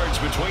 30 yards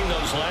between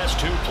those last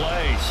two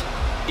plays.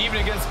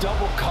 Even against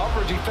double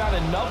coverage, he found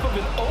enough of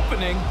an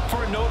opening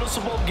for a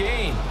noticeable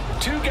gain.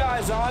 Two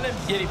guys on him,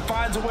 yet he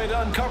finds a way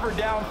to uncover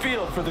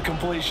downfield for the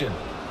completion.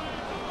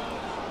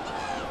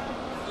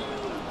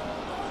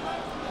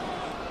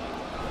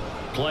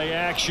 Play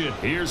action.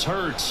 Here's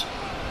Hurts.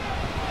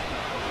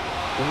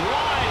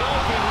 Wide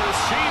open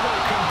receiver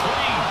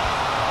complete.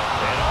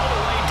 And all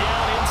the way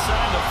down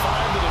inside the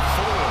 5 to the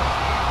 4.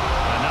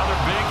 Another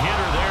big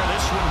hitter there.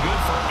 This one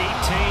good for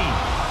 18.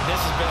 This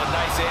has been a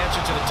nice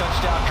answer to the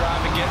touchdown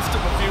drive against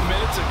them a few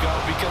minutes ago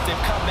because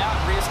they've come out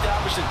and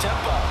reestablished the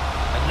tempo.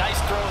 A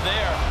nice throw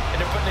there, and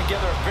they're putting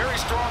together a very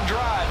strong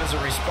drive as a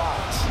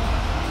response.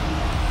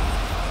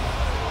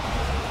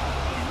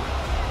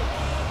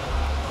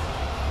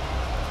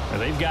 And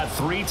they've got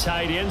 3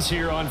 tight ends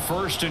here on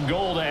 1st and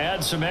goal to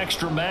add some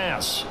extra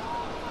mass.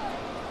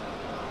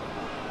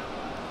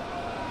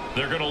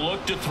 They're going to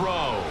look to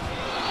throw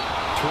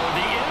toward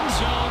the end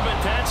zone,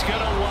 but that's going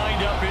to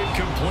wind up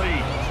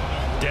incomplete.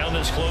 Down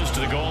this close to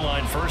the goal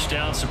line, 1st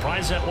down.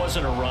 Surprised that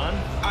wasn't a run?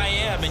 I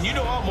am, and you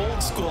know I'm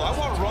old school. I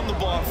want to run the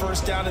ball on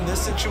 1st down in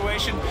this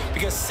situation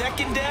because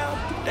 2nd down,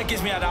 that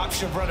gives me an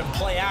option of running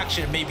play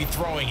action, maybe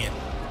throwing it.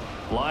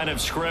 Line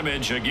of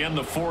scrimmage, again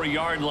the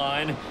 4-yard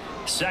line,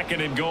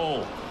 2nd and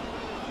goal.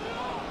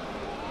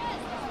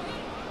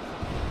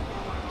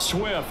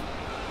 Swift,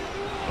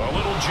 a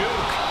little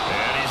juke,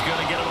 and he's going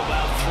to get him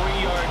about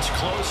 3 yards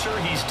closer.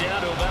 He's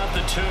down to about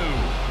the 2.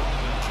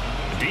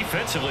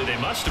 Defensively, they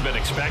must have been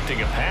expecting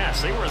a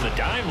pass. They were in the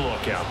dime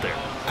look out there.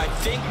 I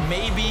think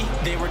maybe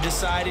they were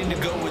deciding to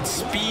go with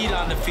speed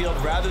on the field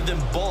rather than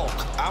bulk.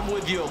 I'm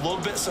with you, a little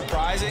bit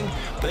surprising,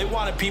 but they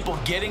wanted people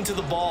getting to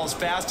the ball as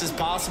fast as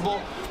possible.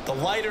 The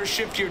lighter,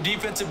 shiftier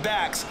defensive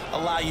backs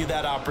allow you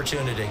that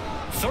opportunity.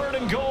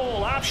 3rd and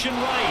goal, option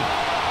right.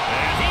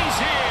 And he's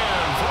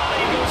in for an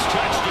Eagles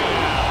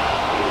touchdown.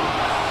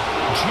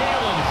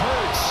 Jalen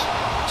Hurts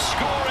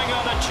scoring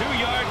on a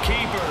 2-yard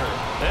keeper.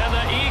 And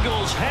the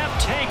Eagles have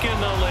taken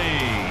the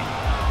lead.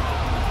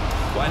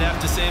 Well, I'd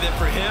have to say that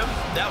for him,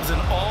 that was an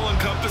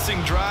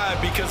all-encompassing drive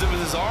because it was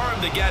his arm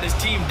that got his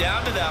team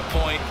down to that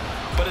point,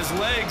 but his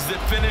legs that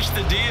finished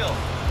the deal.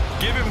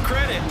 Give him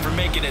credit for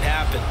making it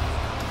happen.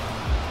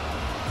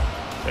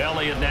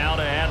 Elliott now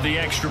to add the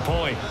extra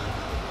point.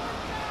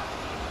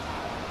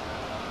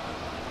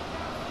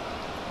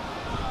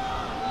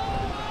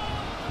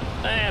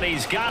 And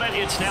he's got it.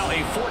 It's now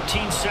a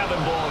 14-7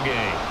 ball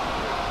game.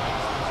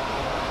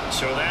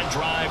 So that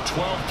drive,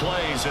 12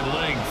 plays in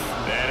length,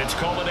 and it's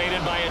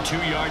culminated by a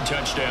 2-yard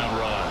touchdown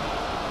run.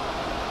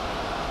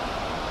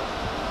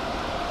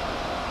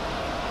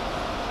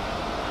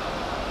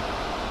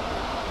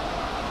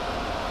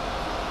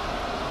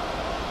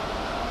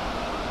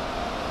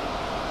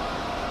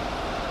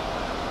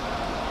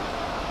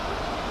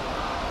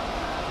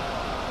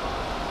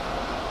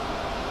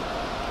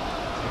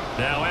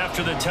 Now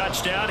after the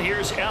touchdown,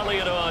 here's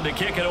Elliott on to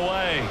kick it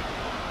away.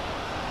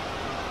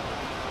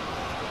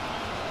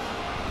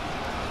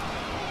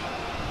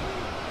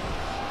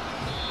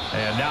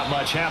 And not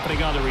much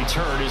happening on the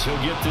return as he'll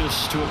get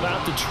this to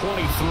about the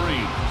 23.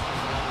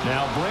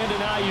 Now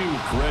Brandon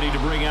Ayuk ready to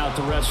bring out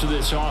the rest of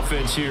this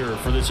offense here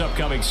for this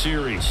upcoming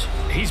series.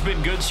 He's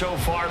been good so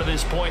far to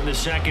this point in the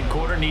 2nd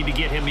quarter. Need to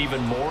get him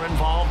even more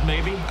involved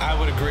maybe? I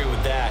would agree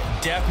with that.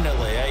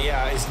 Definitely.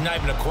 Yeah, it's not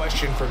even a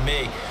question for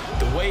me.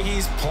 The way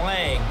he's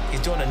playing,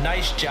 he's doing a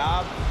nice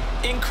job.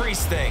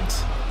 Increase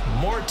things.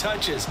 More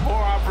touches,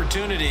 more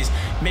opportunities.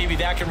 Maybe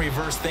that can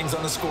reverse things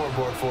on the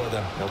scoreboard for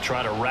them. They'll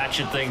try to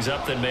ratchet things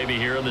up then maybe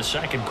here in the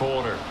 2nd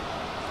quarter.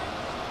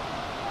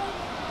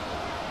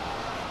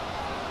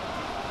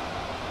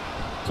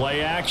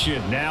 Play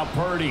action. Now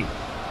Purdy.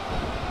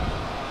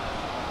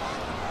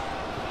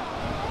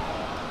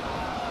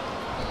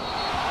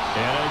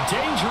 And a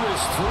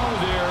dangerous throw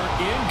there.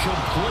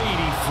 Incomplete.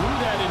 He threw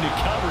that into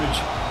coverage.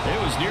 It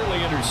was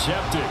nearly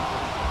intercepted.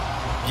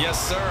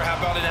 Yes, sir. How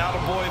about an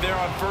attaboy there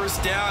on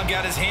 1st down?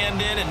 Got his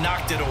hand in and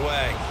knocked it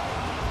away.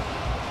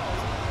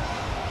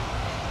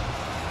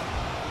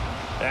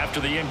 After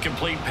the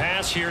incomplete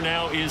pass, here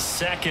now is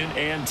 2nd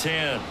and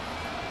 10.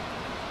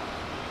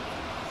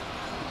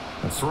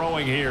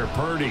 Throwing here,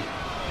 Purdy.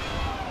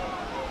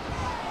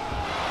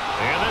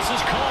 And this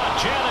is caught,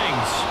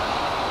 Jennings.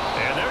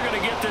 And they're going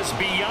to get this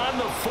beyond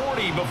the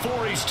 40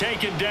 before he's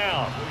taken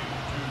down.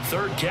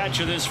 3rd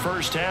catch of this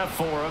 1st half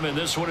for him, and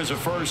this one is a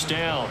 1st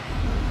down.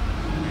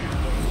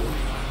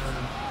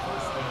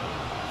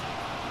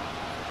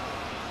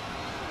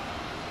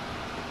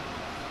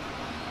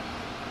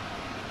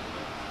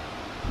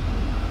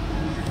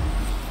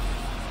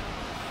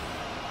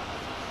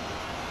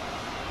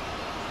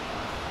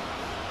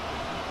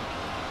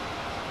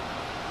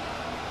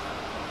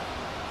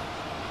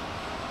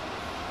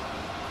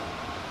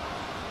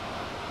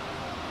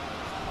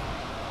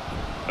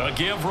 A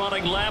give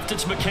running left,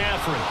 it's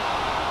McCaffrey.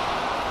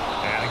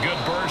 And a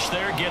good burst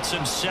there gets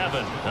him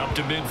 7 up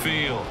to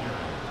midfield.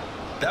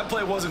 That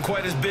play wasn't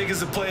quite as big as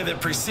the play that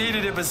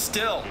preceded it, but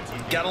still,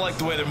 got to like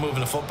the way they're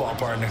moving the football,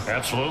 partner.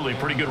 Absolutely.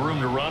 Pretty good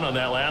room to run on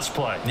that last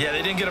play. Yeah,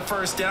 they didn't get a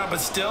first down,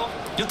 but still,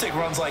 you'll take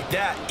runs like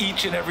that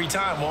each and every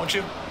time, won't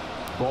you?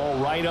 Ball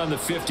right on the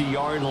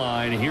 50-yard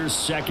line. Here's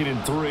 2nd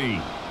and 3.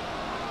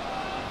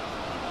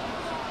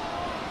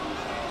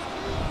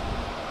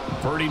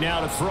 Purdy now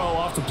to throw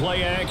off the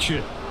play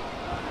action.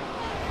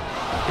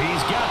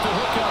 He's got the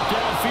hook up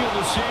downfield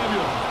to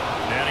Samuel.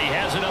 And he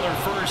has another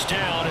first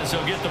down as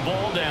he'll get the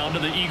ball down to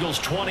the Eagles'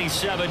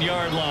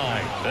 27-yard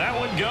line. That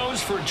one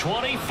goes for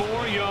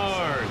 24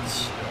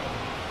 yards.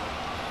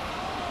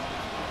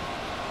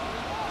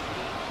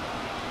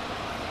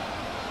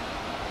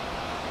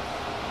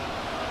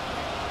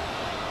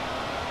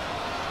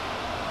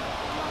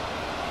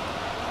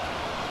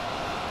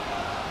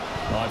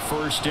 On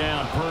first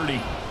down,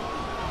 Purdy.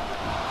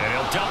 And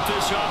he'll dump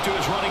this off to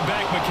his running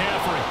back,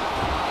 McCaffrey.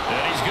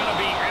 And he's going to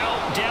be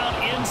out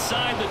down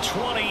inside the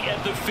 20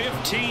 at the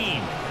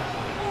 15.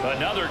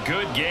 Another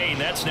good gain.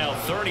 That's now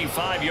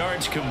 35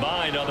 yards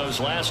combined on those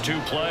last 2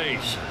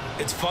 plays.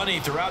 It's funny,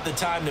 throughout the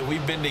time that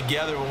we've been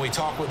together, when we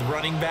talk with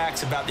running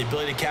backs about the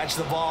ability to catch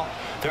the ball,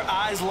 their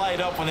eyes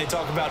light up when they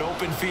talk about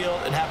open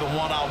field and having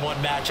one-on-one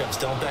matchups,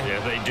 don't they?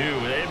 Yeah, they do.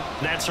 And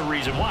that's the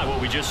reason why.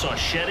 Well, we just saw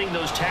shedding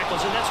those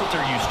tackles, and that's what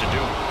they're used to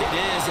doing. It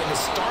is, and it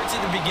starts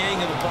at the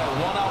beginning of the play.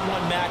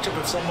 One-on-one matchup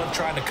if someone's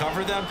trying to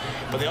cover them,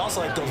 but they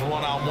also like those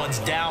one-on-ones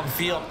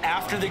downfield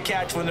after the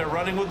catch when they're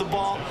running with the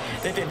ball.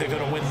 They think they're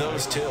going to win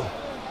those too.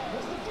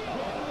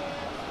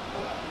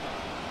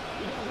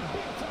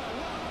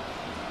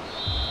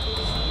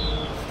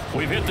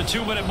 We've hit the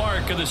 2-minute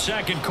mark of the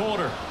second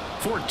quarter.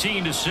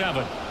 14-7.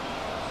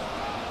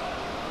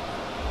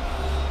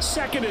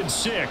 2nd and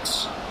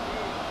 6.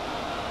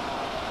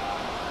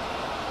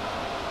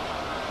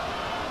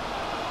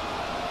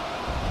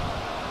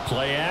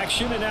 Play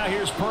action, and now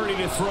here's Purdy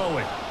to throw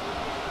it.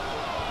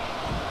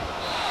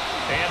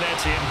 And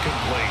that's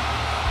incomplete.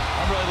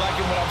 I'm really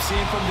liking what I'm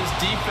seeing from this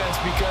defense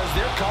because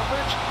their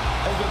coverage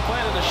has been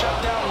playing at a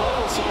shutdown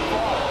level so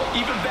far.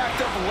 Even backed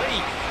up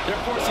late,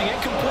 they're forcing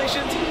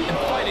incompletions and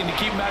fighting to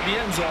keep them out of the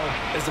end zone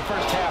as the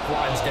first half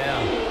winds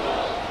down.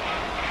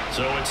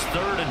 So it's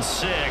 3rd and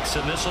 6,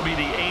 and this will be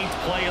the 8th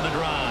play of the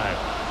drive.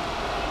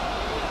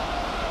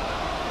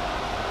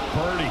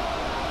 Purdy.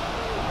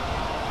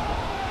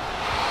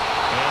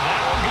 And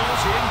that one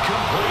goes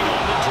incomplete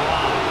on the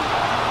drive.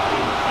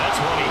 That's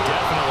what he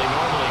definitely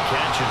normally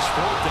catches.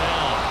 4th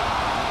down.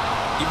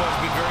 You've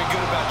always been very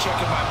good about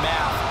checking my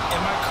math.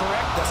 Am I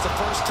correct? That's the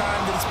first time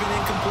that it's been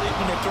incomplete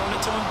when they've thrown it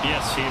to him?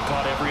 Yes, he had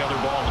caught every other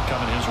ball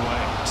coming his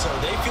way. So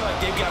they feel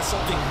like they've got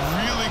something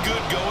really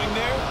good going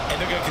there, and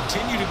they're going to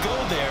continue to go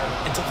there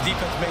until the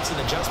defense makes an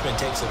adjustment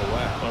and takes it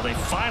away. Well, they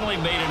finally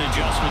made an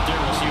adjustment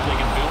there. We'll see if they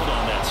can build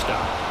on that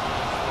stuff.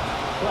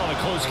 Well, in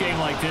a close game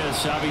like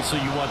this, obviously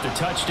you want the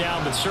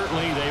touchdown, but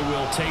certainly they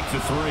will take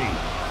the 3.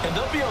 And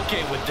they'll be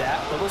okay with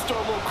that, but let's throw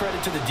a little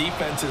credit to the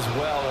defense as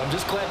well. I'm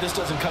just glad this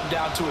doesn't come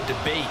down to a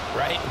debate,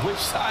 right? Which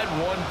side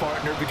won,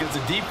 partner? Because the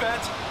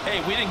defense,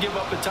 hey, we didn't give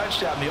up a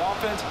touchdown. The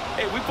offense,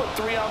 hey, we put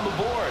 3 on the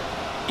board.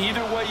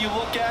 Either way you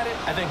look at it,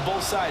 I think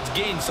both sides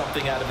gained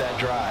something out of that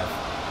drive.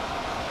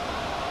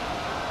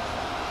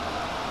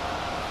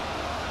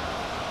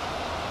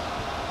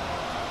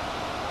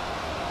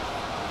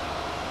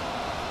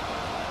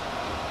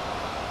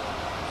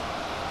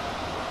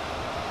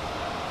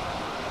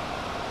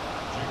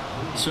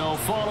 So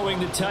following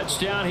the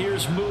touchdown,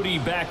 here's Moody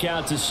back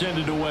out to send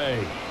it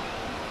away.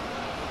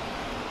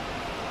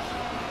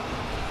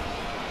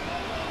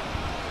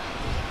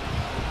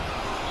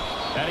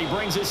 And he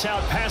brings us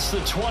out past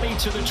the 20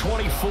 to the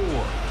 24.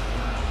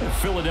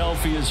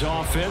 Philadelphia's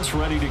offense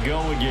ready to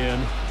go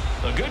again.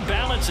 A good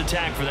balance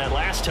attack for that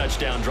last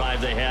touchdown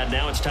drive they had.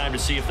 Now it's time to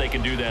see if they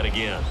can do that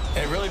again.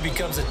 It really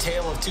becomes a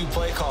tale of 2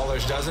 play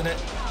callers, doesn't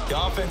it?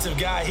 The offensive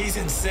guy, he's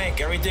in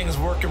sync. Everything's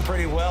working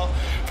pretty well.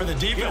 For the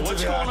defensive guy,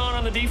 what's guy, going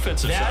on the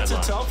defensive side? That's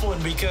a tough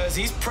one because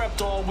he's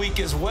prepped all week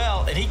as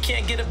well, and he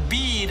can't get a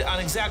bead on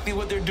exactly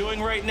what they're doing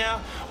right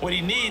now. What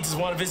he needs is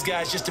one of his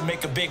guys just to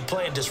make a big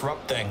play and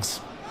disrupt things.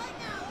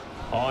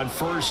 On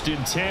 1st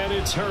and 10,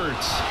 it's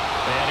Hurts.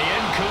 And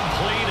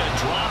incomplete, a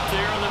drop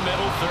there in the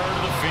middle third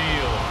of the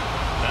field.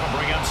 That'll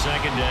bring up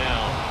 2nd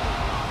down.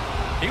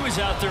 He was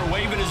out there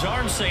waving his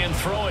arms saying,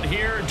 throw it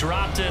here,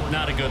 dropped it,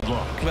 not a good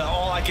look. Well,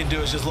 all I can do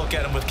is just look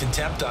at him with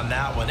contempt on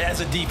that one. As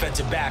a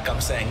defensive back, I'm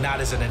saying,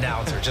 not as an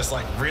announcer. Just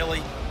like, really?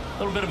 A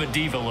little bit of a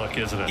diva look,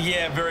 isn't it?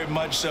 Yeah, very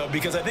much so,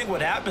 because I think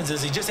what happens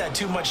is he just had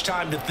too much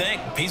time to think.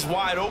 He's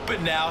wide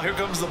open now. Here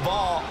comes the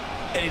ball,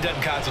 and he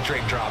doesn't concentrate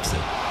and drops it.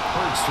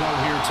 Hurts throw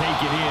here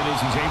taken in as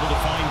he's able to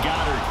find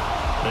Goddard.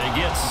 They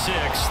get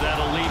 6.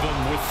 That'll leave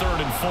him with 3rd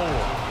and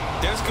 4.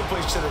 There's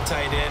completion to the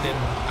tight end, and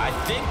I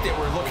think that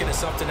we're looking at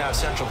something out of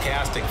central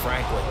casting,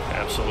 frankly.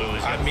 Absolutely.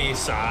 I mean,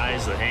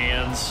 size, the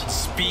hands.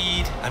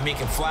 Speed. I mean,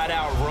 can flat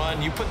out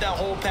run. You put that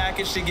whole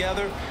package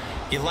together,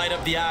 you light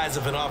up the eyes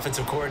of an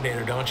offensive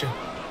coordinator, don't you?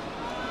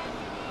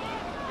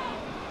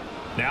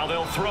 Now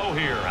they'll throw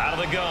here out of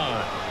the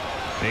gun.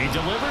 He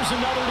delivers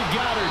another to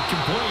Goddard,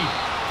 complete.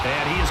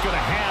 And he is going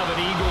to have an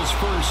Eagles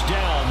first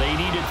down. They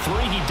needed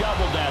 3. He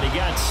doubled that. He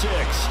got 6.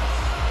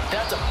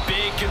 That's a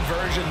big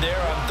conversion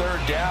there on third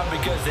down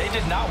because they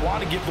did not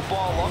want to give the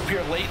ball up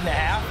here late in the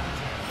half.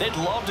 They'd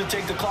love to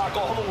take the clock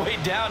all the way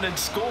down and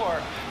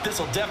score. This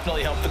will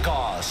definitely help the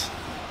cause.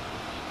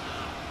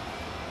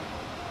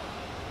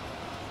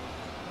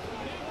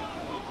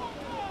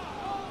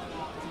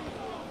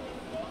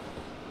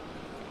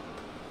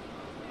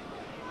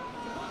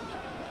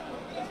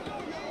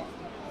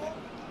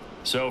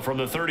 So from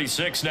the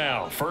 36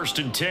 now,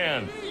 1st and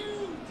 10.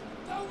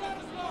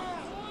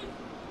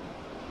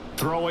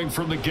 Throwing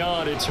from the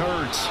gun, it's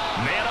Hurts.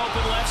 Man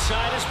open left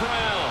side is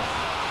Brown.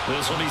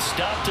 This will be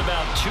stopped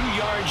about 2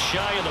 yards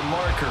shy of the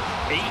marker.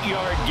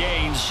 8-yard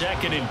gain,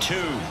 2nd and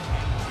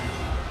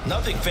 2.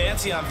 Nothing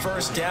fancy on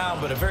first down,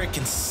 but a very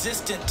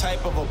consistent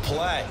type of a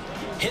play.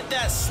 Hit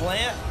that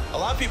slant. A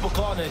lot of people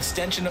call it an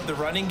extension of the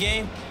running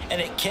game, and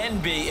it can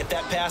be if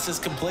that pass is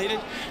completed,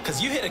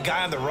 because you hit a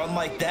guy on the run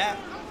like that,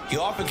 you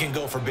often can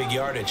go for big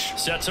yardage.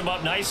 Sets him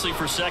up nicely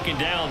for 2nd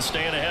down,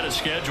 staying ahead of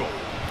schedule.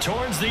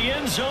 Towards the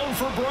end zone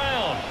for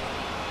Brown.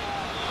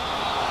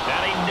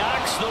 And he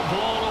knocks the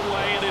ball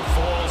away, and it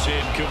falls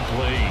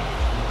incomplete.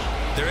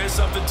 There is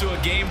something to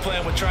a game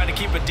plan with trying to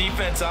keep a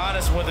defense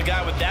honest. With a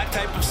guy with that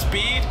type of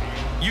speed,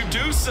 you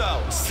do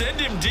so.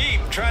 Send him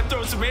deep, try and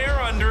throw some air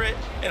under it,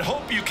 and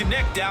hope you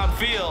connect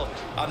downfield.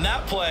 On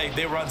that play,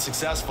 they were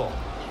unsuccessful.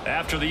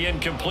 After the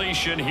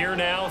incompletion, here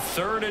now,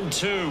 3rd and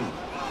 2.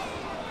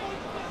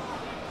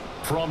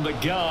 From the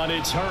gun,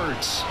 it's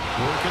Hurts.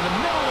 Working the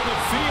middle of the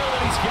field,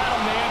 and he's got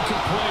a man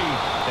complete.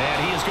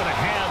 And he is going to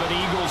have an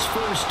Eagles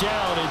first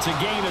down. It's a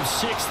gain of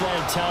 6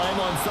 that time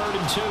on 3rd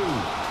and 2.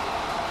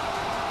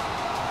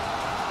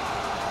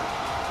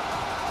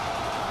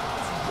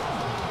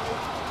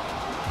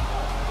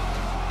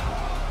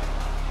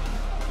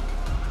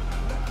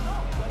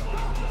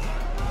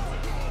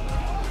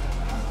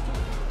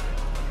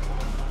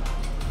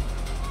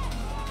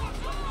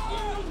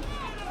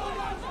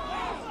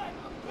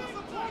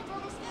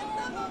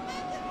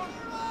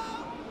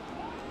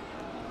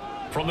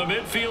 From the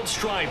midfield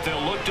stripe,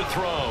 they'll look to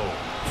throw.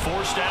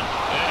 Forced out,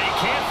 and he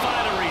can't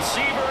find a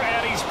receiver,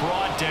 and he's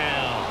brought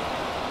down.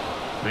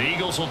 The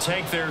Eagles will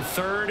take their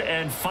 3rd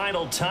and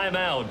final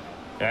timeout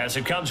as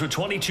it comes with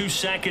 22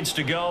 seconds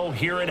to go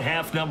here in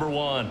half number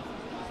 1.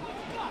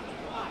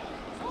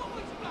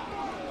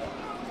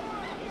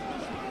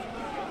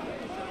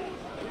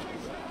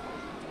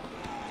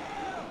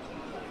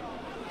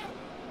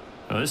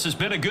 Well, this has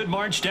been a good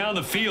march down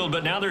the field,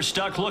 but now they're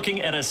stuck looking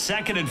at a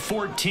 2nd and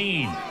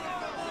 14.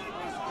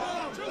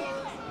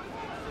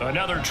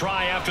 Another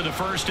try after the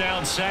first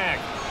down sack.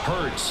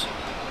 Hurts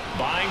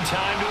buying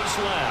time to his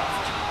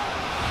left.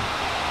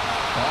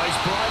 Oh,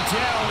 he's brought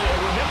down. And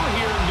remember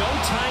here, no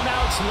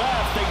timeouts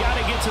left. They got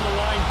to get to the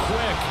line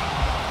quick.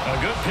 A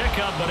good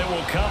pickup, but it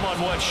will come on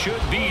what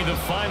should be the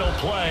final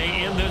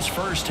play in this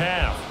first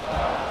half.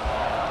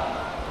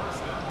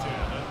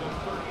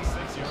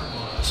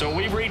 So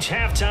we've reached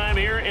halftime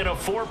here in a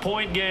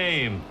 4-point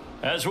game.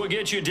 As we'll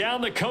get you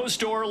down the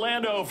coast to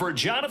Orlando for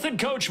Jonathan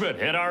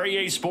Coachman at our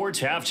EA Sports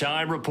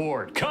Halftime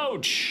Report.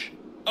 Coach.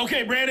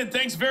 Okay, Brandon,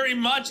 thanks very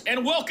much,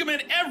 and welcome in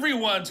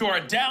everyone to our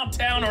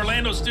downtown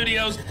Orlando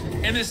studios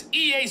in this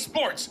EA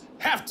Sports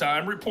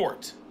Halftime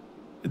Report.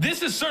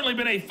 This has certainly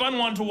been a fun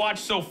one to watch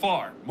so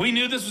far. We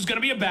knew this was going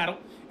to be a battle,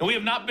 and we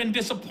have not been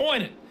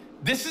disappointed.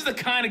 This is the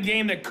kind of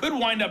game that could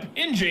wind up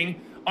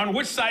hinging on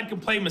which side can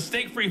play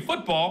mistake-free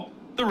football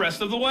the rest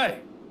of the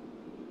way.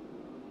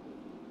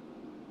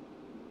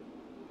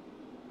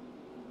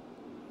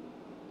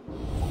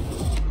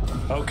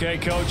 Okay,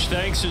 Coach,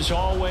 thanks as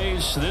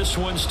always. This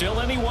one's still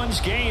anyone's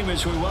game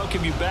as we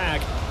welcome you back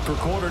for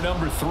quarter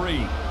number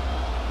 3.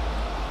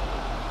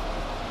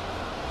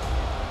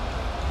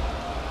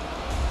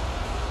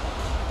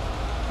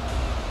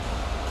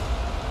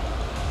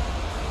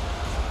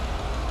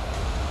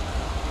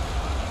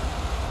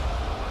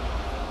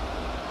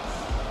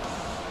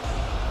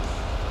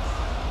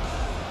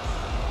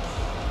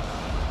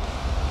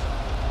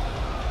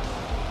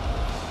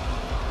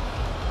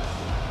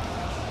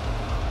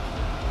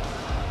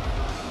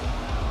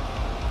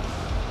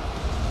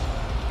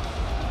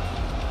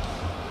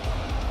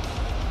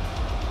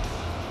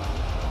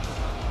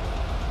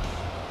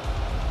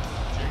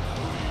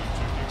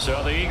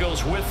 So the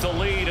Eagles with the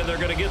lead, and they're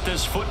going to get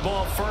this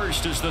football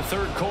first as the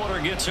third quarter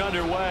gets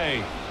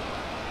underway.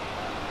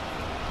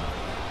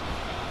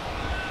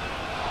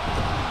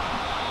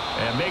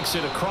 And makes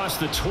it across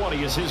the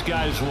 20 as his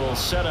guys will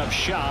set up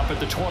shop at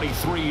the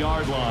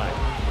 23-yard line.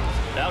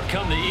 Out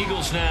come the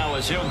Eagles now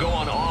as he'll go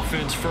on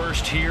offense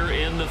first here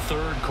in the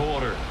third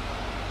quarter.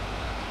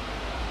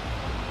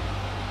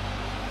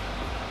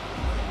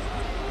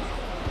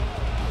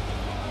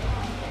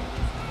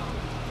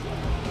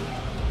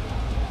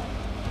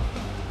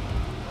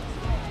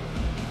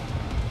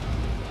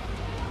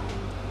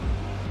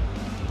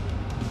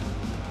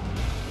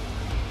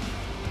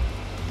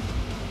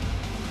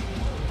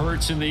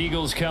 Hurts and the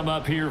Eagles come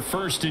up here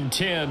 1st and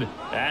 10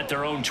 at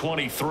their own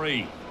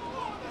 23.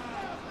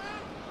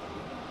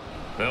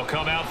 They'll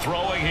come out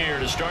throwing here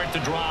to start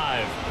the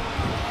drive.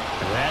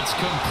 That's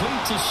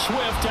complete to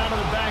Swift out of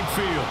the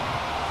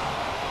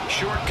backfield.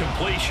 Short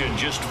completion,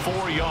 just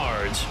 4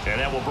 yards, and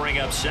that will bring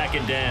up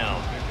 2nd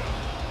down.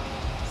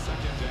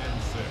 2nd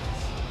and 6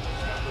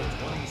 at the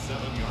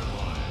 27-yard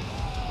line.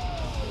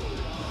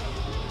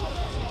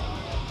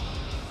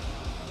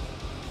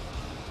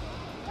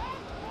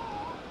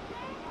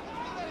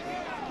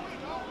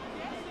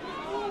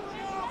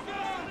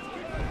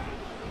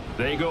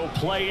 They go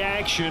play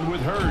action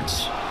with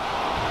Hurts.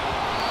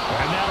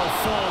 And that'll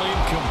fall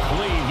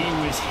incomplete. He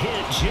was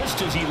hit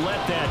just as he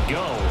let that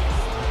go.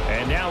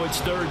 And now it's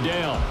 3rd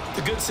down.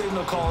 The good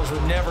signal callers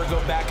would never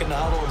go back in the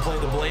huddle and play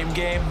the blame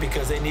game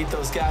because they need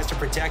those guys to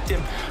protect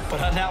him.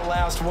 But on that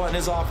last one,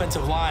 his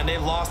offensive line, they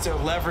lost their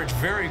leverage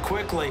very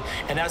quickly,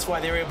 and that's why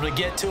they were able to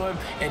get to him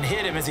and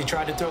hit him as he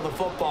tried to throw the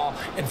football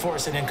and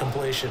force an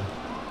incompletion.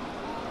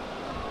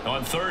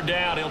 On 3rd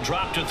down, he'll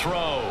drop to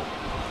throw.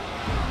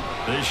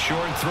 This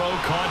short throw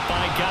caught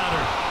by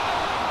Goddard.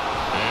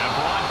 And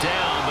brought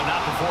down, but not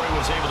before he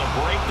was able to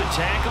break the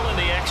tackle, and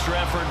the extra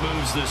effort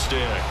moves the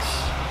sticks.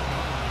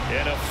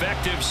 An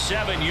effective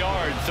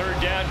 7-yard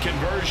 3rd down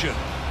conversion.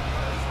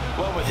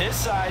 Well, with his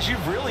size,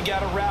 you've really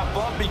got to wrap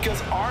up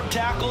because arm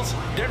tackles,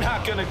 they're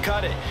not going to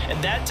cut it.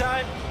 And that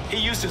time,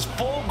 he used his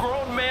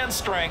full-grown man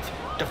strength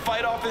to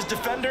fight off his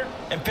defender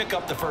and pick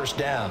up the 1st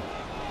down.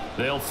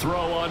 They'll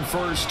throw on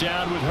 1st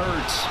down with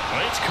Hurts.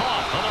 It's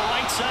caught on the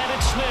right side at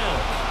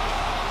Smith.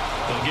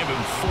 They'll give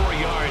him 4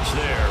 yards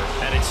there,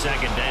 and it's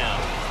 2nd down.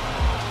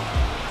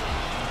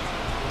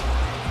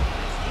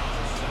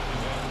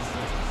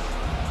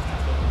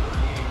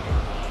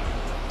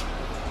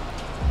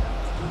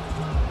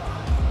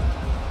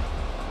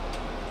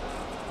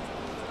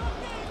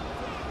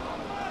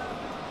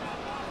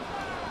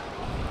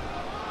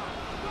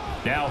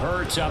 Now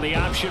Hurts on the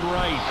option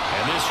right,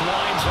 and this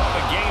winds up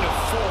a gain of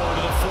 4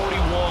 to the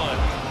 41.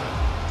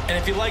 And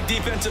if you like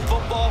defensive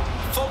football,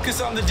 focus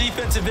on the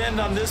defensive end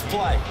on this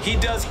play. He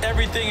does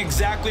everything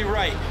exactly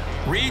right.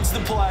 Reads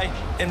the play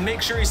and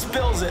makes sure he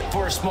spills it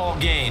for a small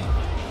gain.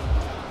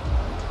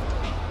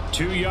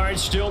 2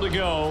 yards still to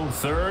go.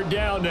 3rd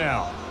down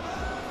now.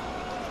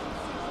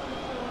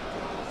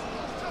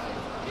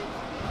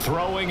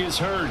 Throwing is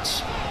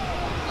Hurts. And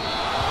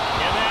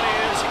that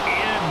is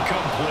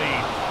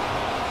incomplete.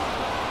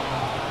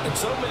 And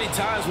so many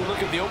times we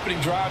look at the opening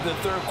drive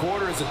of the 3rd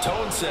quarter as a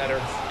tone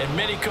setter, and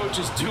many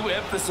coaches do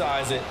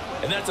emphasize it.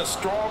 And that's a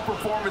strong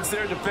performance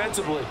there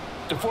defensively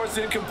to force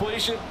the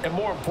incompletion and,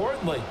 more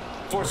importantly,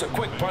 force a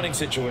quick punting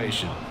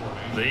situation.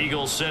 The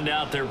Eagles send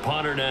out their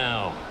punter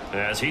now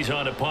as he's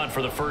on to punt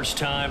for the first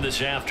time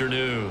this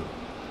afternoon.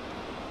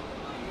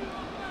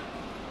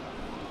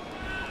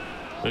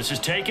 This is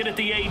taken at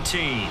the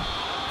 18.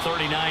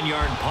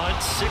 39-yard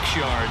punt, 6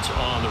 yards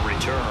on the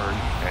return.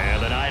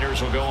 And the Niners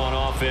will go on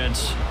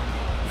offense,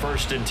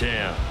 1st and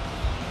 10.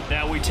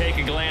 Now we take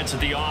a glance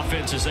at the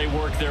offense as they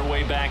work their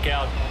way back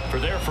out for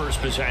their first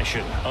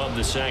possession of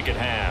the 2nd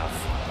half.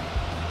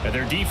 And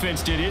their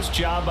defense did its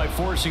job by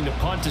forcing the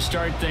punt to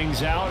start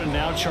things out. And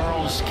now,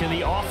 Charles, can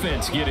the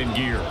offense get in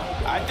gear?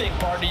 I think,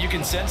 partner, you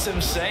can sense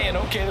them saying,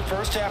 okay, the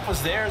first half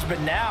was theirs, but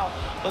now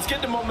let's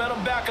get the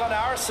momentum back on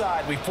our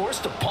side. We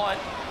forced a punt.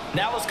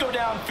 Now let's go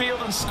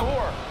downfield and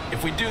score.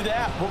 If we do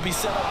that, we'll be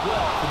set up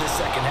well for this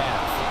 2nd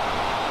half.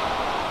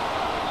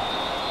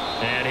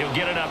 And he'll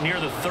get it up near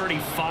the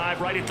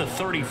 35, right at the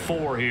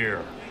 34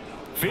 here.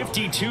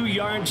 52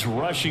 yards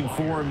rushing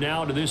for him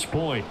now to this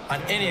point. On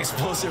any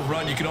explosive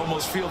run, you can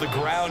almost feel the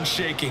ground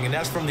shaking, and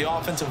that's from the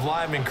offensive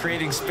linemen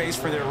creating space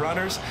for their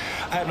runners.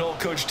 I had an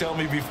old coach tell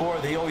me before,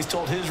 they always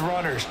told his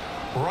runners,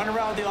 run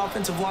around the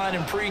offensive line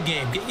in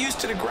pregame. Get used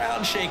to the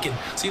ground shaking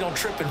so you don't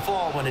trip and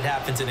fall when it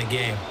happens in a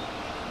game.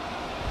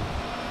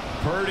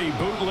 Purdy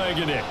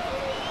bootlegging it.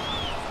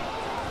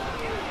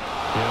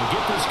 He'll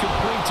get this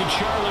complete to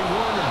Charlie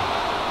Warner.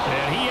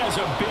 And he has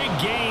a big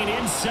gain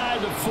inside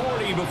the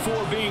 40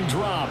 before being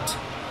dropped.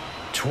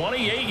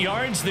 28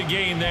 yards the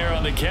gain there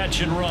on the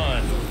catch and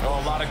run. Oh,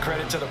 a lot of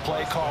credit to the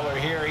play caller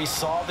here. He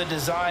saw the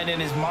design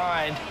in his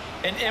mind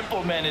and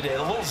implemented it.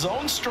 A little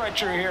zone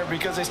stretcher here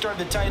because they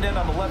started the tight end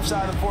on the left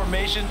side of the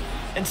formation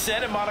and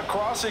sent him on a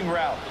crossing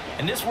route.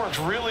 And this works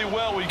really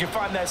well where you can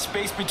find that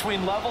space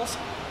between levels,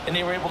 and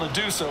they were able to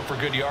do so for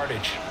good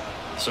yardage.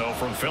 So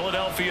from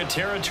Philadelphia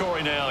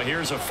territory now,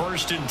 here's a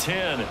 1st and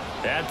 10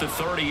 at the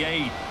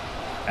 38.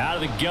 Out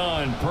of the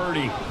gun,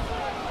 Purdy.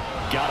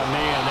 Got a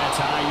man, that's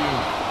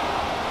Ayuk.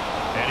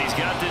 And he's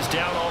got this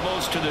down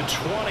almost to the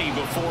 20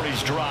 before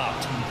he's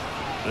dropped.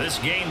 This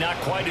gain not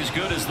quite as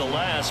good as the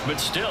last, but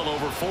still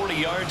over 40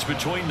 yards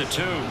between the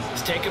two.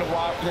 It's taken a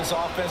while for this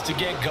offense to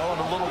get going.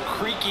 A little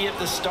creaky at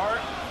the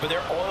start, but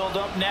they're oiled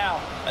up now.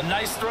 A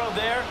nice throw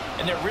there,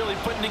 and they're really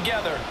putting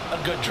together a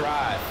good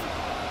drive.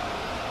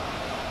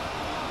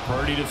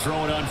 Purdy to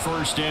throw it on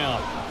 1st down.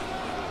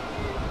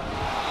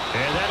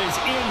 And that is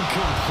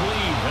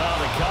incomplete. Oh,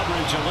 the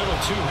coverage a little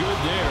too good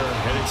there,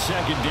 and it's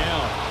 2nd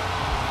down.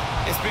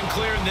 It's been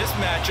clear in this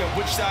matchup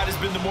which side has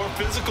been the more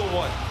physical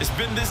one. It's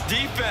been this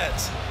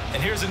defense.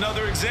 And here's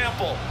another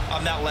example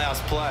on that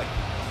last play.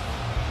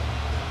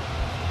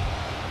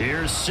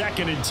 Here's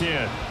 2nd and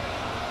 10.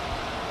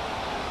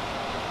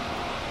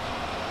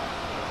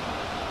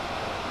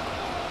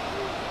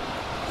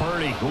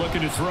 Purdy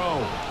looking to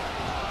throw.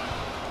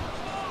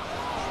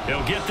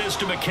 He'll get this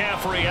to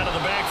McCaffrey out of the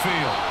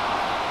backfield.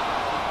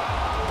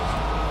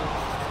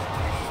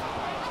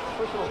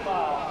 Personal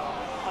foul,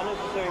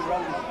 unnecessary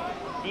run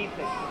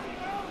defense.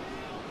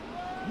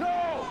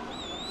 No!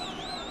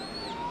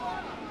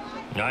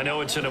 I know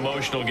it's an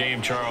emotional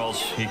game,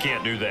 Charles. You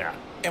can't do that.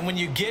 And when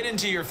you get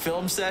into your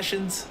film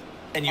sessions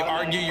and you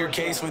argue your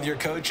case with your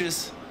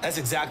coaches, that's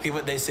exactly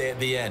what they say at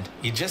the end.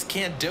 You just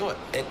can't do it.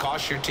 It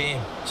costs your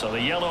team. So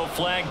the yellow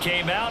flag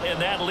came out,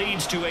 and that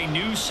leads to a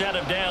new set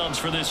of downs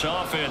for this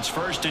offense.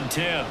 1st and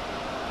 10.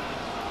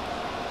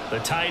 The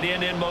tight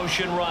end in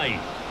motion right.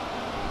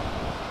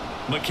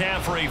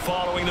 McCaffrey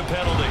following the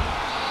penalty.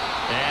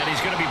 And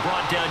he's going to be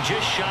brought down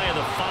just shy of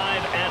the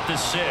 5 at the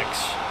 6.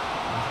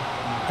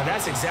 And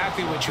that's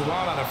exactly what you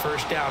want on a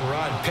first down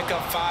run. Pick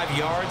up 5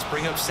 yards,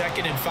 bring up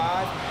 2nd and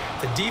 5.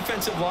 The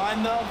defensive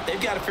line, though, they've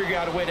got to figure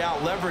out a way to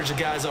out-leverage the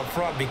guys up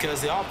front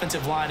because the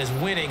offensive line is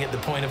winning at the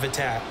point of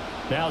attack.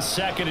 Now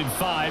 2nd and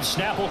 5.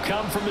 Snap will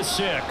come from the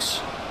 6.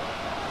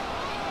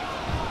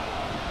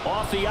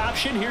 Off the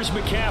option, here's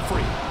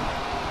McCaffrey.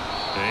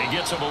 And he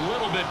gets him a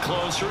little bit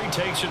closer. He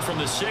takes it from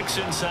the 6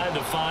 inside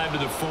the 5 to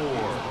the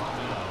 4.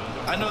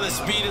 I know that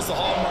speed is the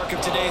hallmark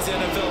of today's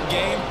NFL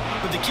game,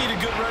 but the key to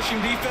good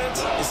rushing defense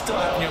is still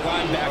having your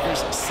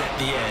linebackers set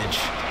the edge.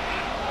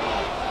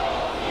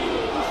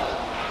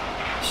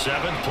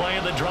 7th play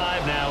of the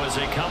drive now as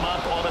they come up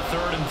on a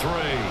 3rd and 3.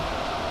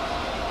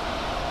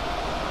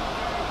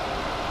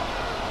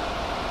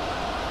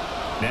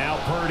 Now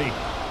Purdy.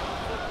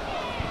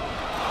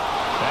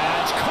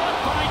 That's caught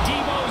by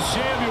Deebo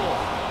Samuel.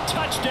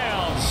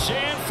 Touchdown,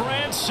 San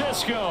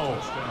Francisco.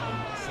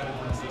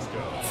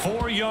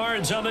 4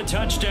 yards on the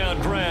touchdown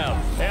grab.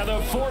 And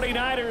the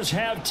 49ers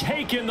have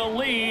taken the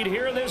lead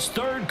here in this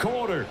 3rd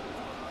quarter.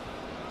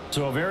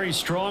 So a very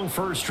strong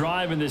first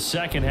drive in this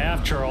second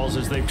half, Charles,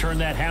 as they've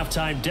turned that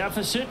halftime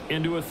deficit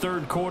into a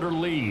 3rd quarter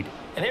lead.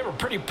 And they were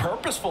pretty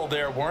purposeful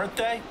there, weren't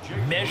they?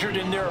 Measured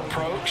in their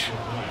approach.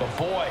 But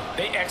boy,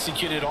 they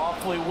executed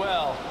awfully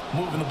well,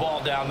 moving the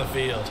ball down the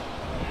field.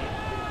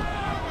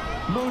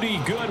 Moody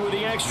good with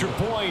the extra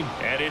point,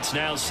 and it's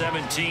now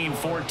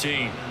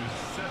 17-14.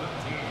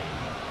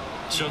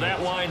 So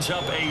that winds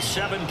up a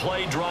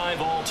 7-play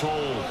drive all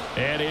told.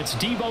 And it's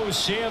Deebo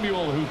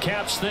Samuel who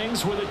caps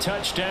things with a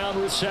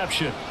touchdown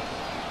reception.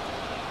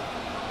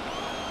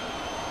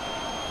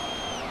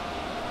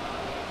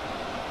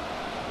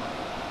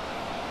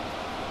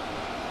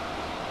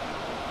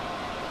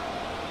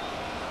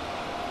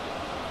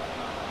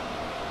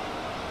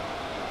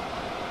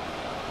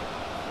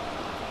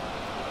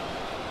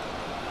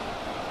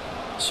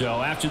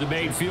 So after the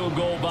made field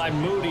goal by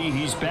Moody,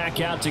 he's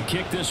back out to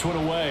kick this one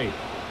away.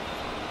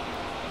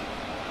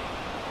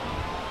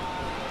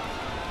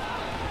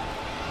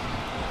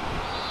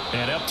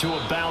 And up to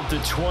about the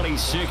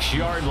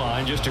 26-yard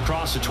line, just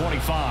across the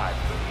 25.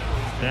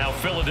 Now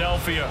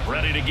Philadelphia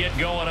ready to get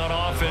going on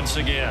offense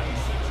again.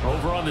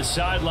 Over on the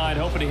sideline,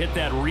 hoping to hit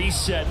that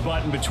reset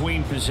button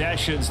between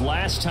possessions.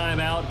 Last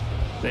time out,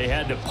 they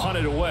had to punt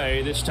it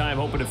away. This time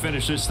hoping to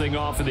finish this thing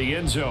off in the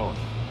end zone.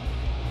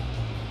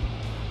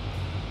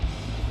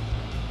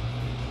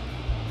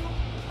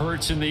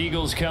 Hurts and the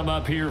Eagles come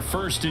up here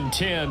 1st and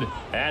 10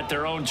 at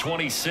their own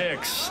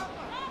 26.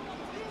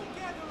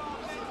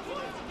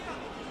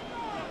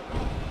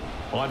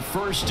 On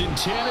 1st and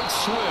 10, it's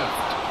Swift.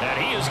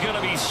 And he is going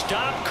to be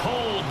stopped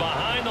cold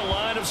behind the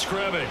line of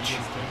scrimmage.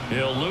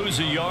 He'll lose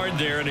a yard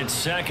there, and it's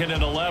 2nd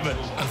and 11.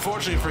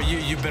 Unfortunately for you,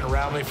 you've been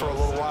around me for a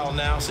little while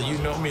now, so you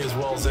know me as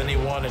well as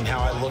anyone and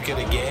how I look at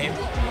a game.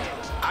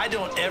 I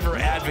don't ever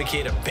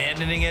advocate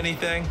abandoning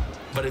anything.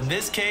 But in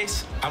this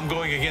case, I'm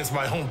going against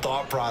my own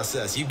thought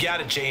process. You got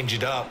to change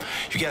it up.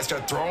 You got to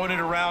start throwing it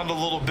around a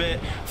little bit,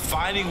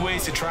 finding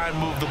ways to try and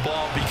move the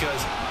ball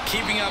because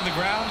keeping it on the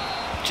ground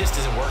just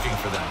isn't working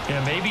for them.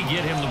 Yeah, maybe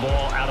get him the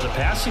ball out of the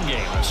passing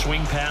game, a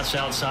swing pass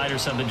outside or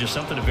something, just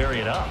something to vary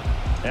it up.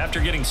 After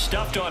getting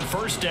stuffed on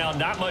 1st down,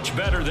 not much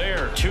better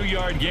there.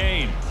 2-yard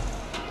gain.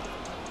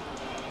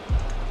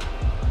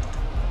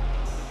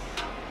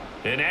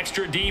 An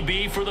extra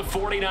DB for the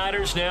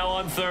 49ers now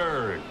on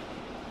 3rd.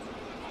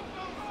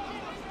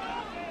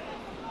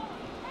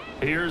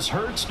 Here's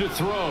Hurts to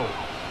throw.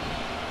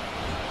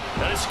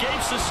 That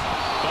escapes this,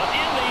 but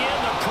in the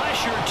end, the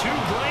pressure too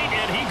great,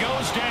 and he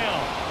goes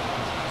down.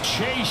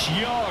 Chase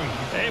Young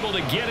able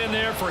to get in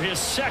there for his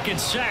 2nd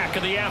sack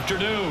of the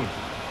afternoon.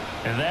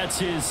 And that's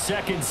his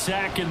 2nd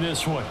sack in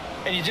this one.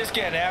 And you just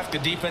can't ask a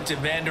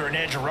defensive end or an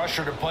edge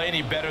rusher to play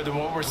any better than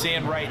what we're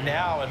seeing right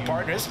now. And,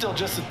 partner, it's still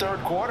just the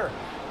 3rd quarter.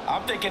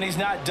 I'm thinking he's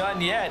not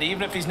done yet.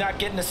 Even if he's not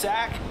getting a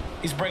sack,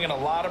 he's bringing a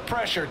lot of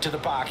pressure to the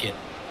pocket.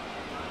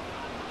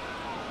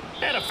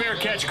 And a fair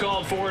catch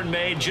called for and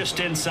made just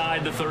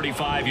inside the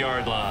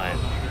 35-yard line.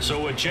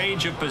 So a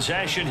change of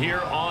possession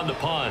here on the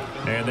punt.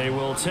 And they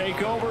will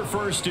take over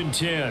 1st and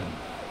 10.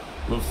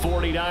 The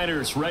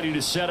 49ers ready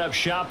to set up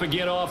shop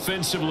again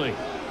offensively.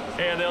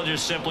 And they'll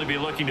just simply be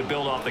looking to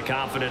build off the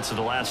confidence of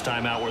the last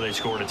time out where they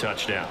scored a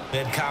touchdown.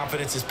 And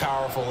confidence is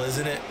powerful,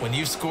 isn't it? When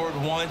you've scored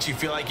once, you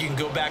feel like you can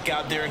go back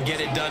out there and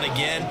get it done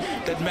again.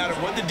 Doesn't matter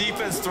what the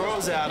defense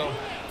throws at them.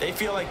 They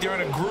feel like they're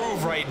in a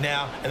groove right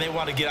now, and they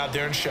want to get out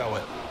there and show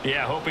it.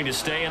 Yeah, hoping to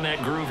stay in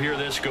that groove here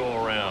this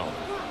go-around.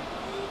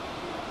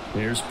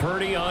 Here's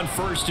Purdy on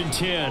 1st and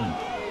 10.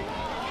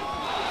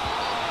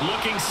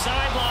 Looking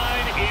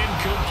sideline,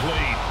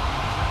 incomplete.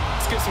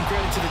 Let's give some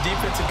credit to the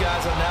defensive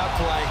guys on that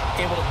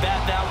play. Able to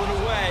bat that one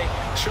away.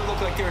 Sure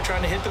looked like they were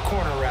trying to hit the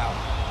corner route.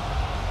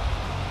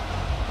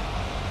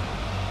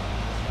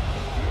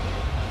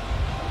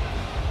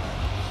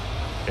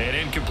 An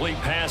incomplete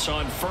pass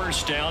on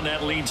 1st down.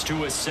 That leads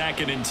to a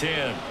 2nd and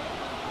 10.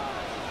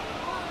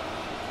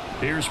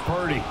 Here's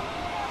Purdy.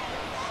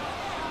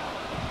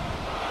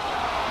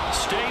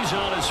 Stays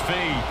on his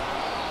feet.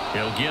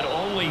 He'll get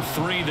only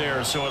 3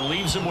 there, so it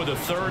leaves him with a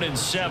 3rd and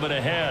 7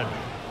 ahead.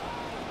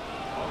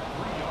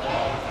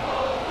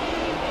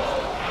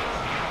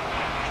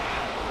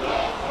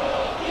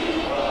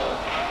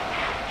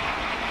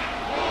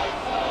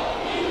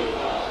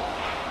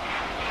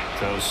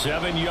 So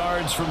 7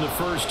 yards from the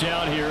 1st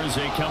down here as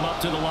they come up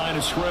to the line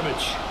of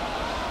scrimmage.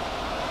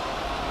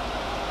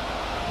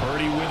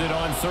 Purdy with it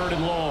on 3rd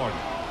and long.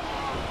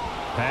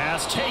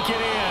 Pass taken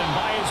in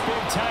by his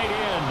big tight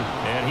end.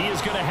 And he is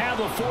going to have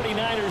the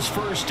 49ers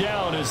 1st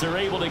down as they're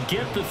able to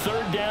get the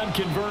 3rd down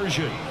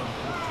conversion.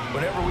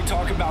 Whenever we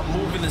talk about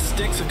moving the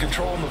sticks and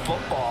controlling the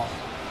football,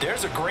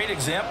 there's a great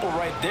example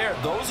right there.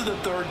 Those are the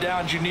 3rd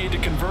downs you need to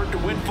convert to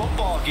win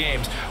football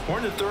games. We're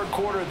in the 3rd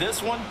quarter of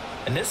this one,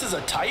 and this is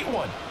a tight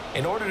one.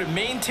 In order to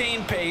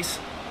maintain pace,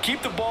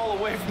 keep the ball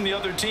away from the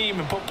other team,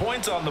 and put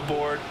points on the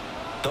board,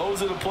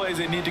 those are the plays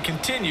they need to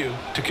continue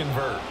to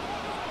convert.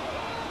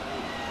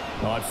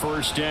 On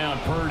 1st down,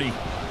 Purdy.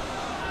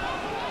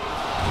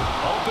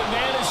 Open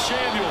man is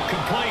Samuel,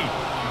 complete.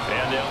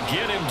 And they'll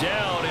get him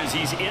down as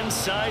he's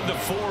inside the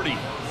 40.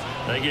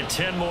 They get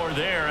 10 more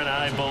there, and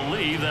I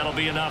believe that'll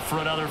be enough for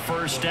another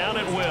 1st down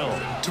at will.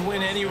 To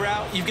win any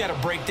route, you've got to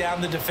break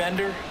down the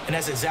defender, and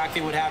that's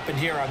exactly what happened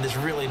here on this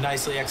really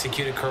nicely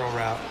executed curl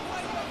route.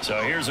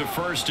 So here's a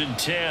 1st and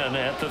 10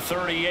 at the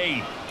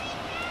 38.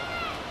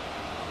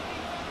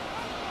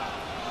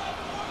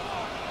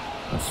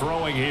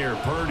 Throwing here,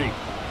 Purdy.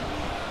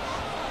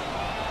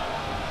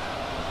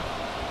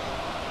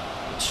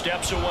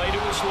 Steps away to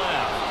his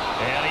left.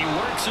 And he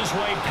works his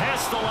way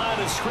past the line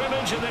of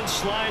scrimmage and then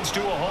slides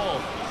to a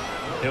halt.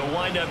 He'll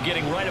wind up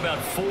getting right about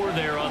 4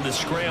 there on the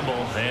scramble,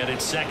 and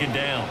it's 2nd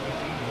down.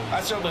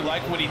 I certainly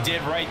like what he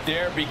did right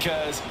there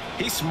because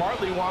he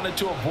smartly wanted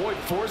to avoid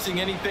forcing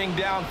anything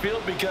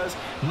downfield because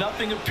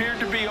nothing appeared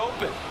to be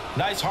open.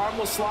 Nice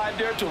harmless slide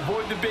there to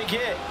avoid the big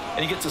hit,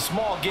 and he gets a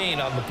small gain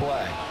on the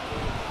play.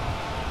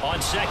 On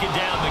 2nd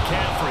down,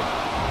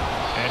 McCaffrey.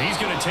 And he's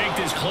going to take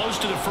this close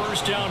to the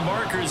 1st down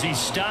marker as he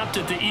stopped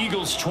at the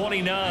Eagles'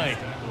 29.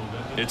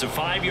 It's a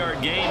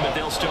 5-yard gain, but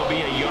they'll still be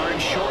a yard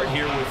short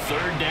here with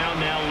 3rd down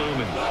now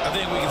looming. I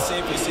think we can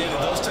safely say that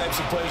those types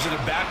of plays are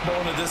the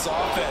backbone of this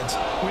offense.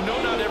 We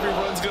know not every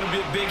run's going to be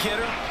a big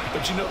hitter,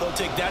 but you know they'll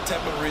take that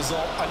type of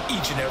result on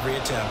each and every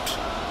attempt.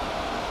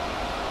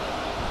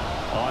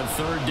 On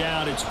 3rd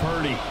down, it's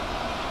Purdy.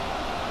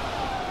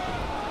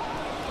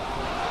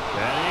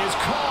 That is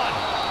caught.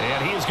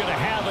 And he is going to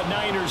have a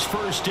Niners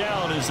 1st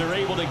down as they're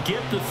able to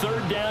get the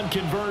 3rd down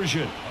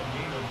conversion.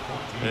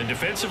 And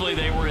defensively,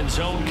 they were in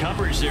zone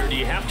coverage there. Do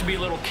you have to be a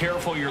little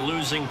careful you're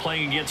losing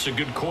playing against a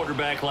good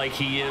quarterback like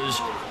he is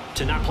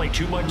to not play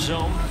too much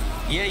zone?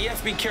 Yeah, you have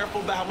to be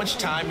careful about how much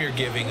time you're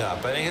giving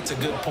up. I think it's a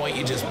good point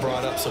you just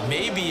brought up. So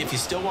maybe if you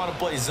still want to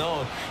play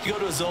zone, you go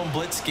to a zone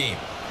blitz scheme.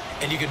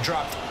 And you can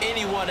drop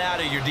anyone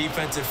out of your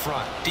defensive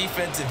front,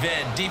 defensive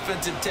end,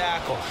 defensive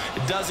tackle.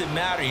 It doesn't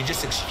matter. You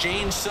just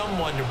exchange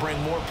someone to bring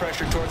more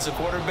pressure towards the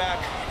quarterback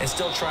and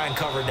still try and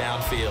cover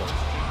downfield.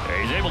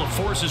 Yeah, he's able to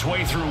force his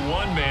way through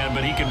 1 man,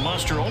 but he can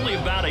muster only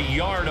about a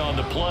yard on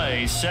the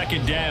play.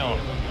 2nd down.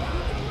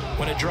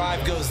 When a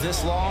drive goes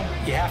this long,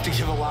 you have to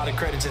give a lot of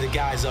credit to the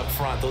guys up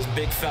front, those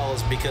big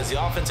fellas, because the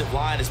offensive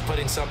line is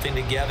putting something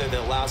together that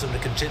allows them to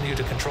continue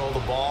to control the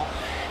ball.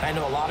 And I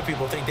know a lot of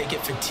people think they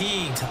get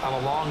fatigued on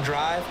a long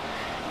drive.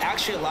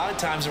 Actually, a lot of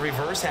times the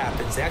reverse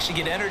happens. They actually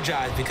get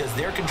energized because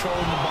they're controlling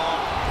the ball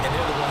and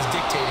they're the ones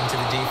dictating to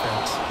the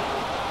defense.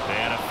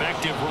 And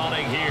effective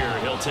running here.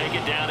 He'll take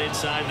it down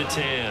inside the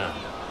 10.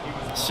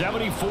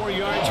 74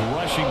 yards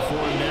rushing for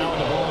him now in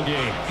the ball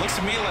game. Looks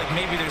to me like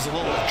maybe there's a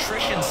little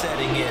attrition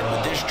setting in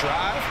with this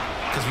drive,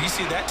 because when you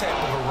see that type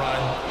of a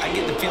run, I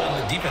get the feeling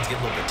the defense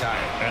gets a little bit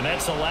tired. And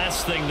that's the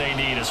last thing they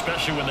need,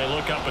 especially when they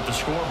look up at the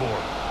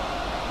scoreboard.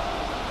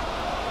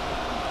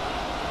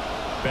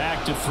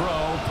 Back to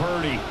throw,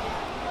 Purdy.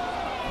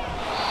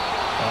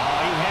 Oh,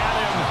 he had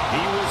him.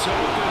 He was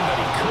open, but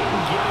he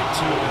couldn't get it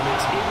to him.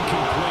 It's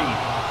incomplete.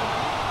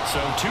 So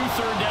 2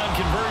 third-down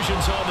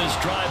conversions on this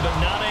drive, but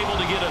not able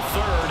to get a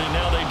third, and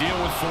now they deal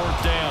with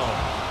 4th down.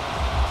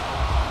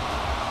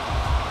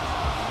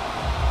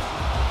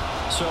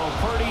 So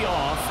Purdy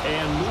off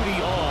and Moody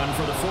on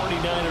for the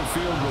 49er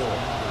field goal.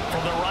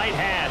 From the right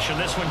hash, and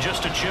this one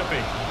just a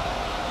chipping.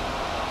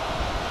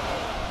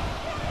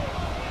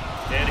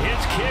 And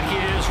his kick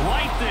is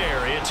right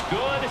there. It's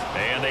good,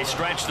 and they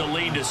stretch the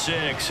lead to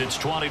 6. It's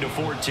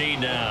 20-14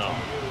 now.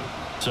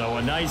 So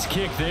a nice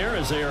kick there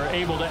as they are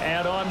able to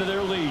add on to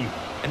their lead.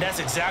 And that's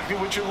exactly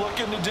what you're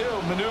looking to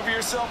do. Maneuver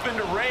yourself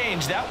into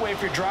range. That way,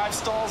 if your drive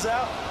stalls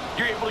out,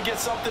 you're able to get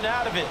something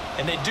out of it.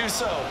 And they do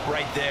so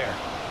right there.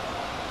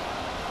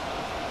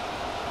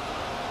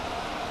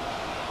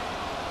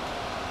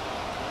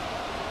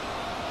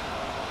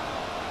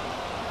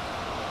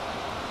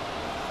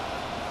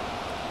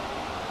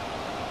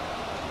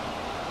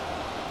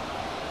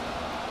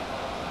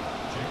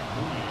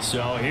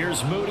 So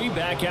here's Moody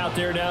back out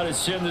there now to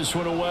send this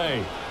one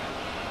away.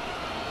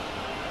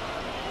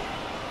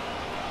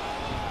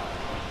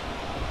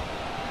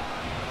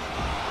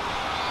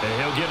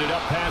 And he'll get it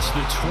up past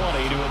the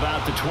 20 to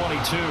about the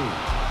 22.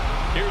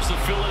 Here's the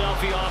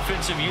Philadelphia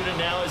offensive unit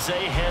now as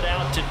they head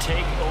out to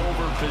take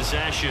over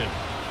possession.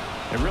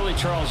 And really,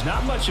 Charles,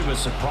 not much of a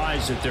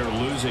surprise that they're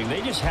losing.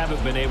 They just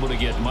haven't been able to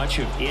get much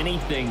of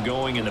anything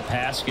going in the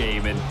pass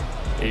game. And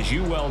as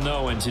you well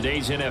know, in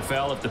today's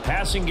NFL, if the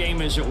passing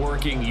game isn't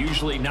working,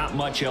 usually not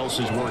much else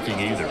is working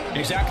either.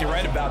 Exactly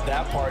right about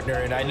that, partner.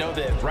 And I know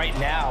that right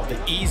now the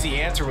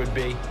easy answer would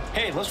be,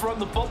 hey, let's run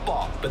the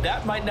football. But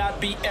that might not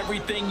be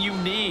everything you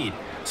need.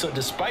 So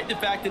despite the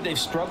fact that they've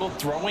struggled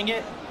throwing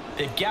it,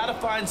 they've got to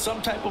find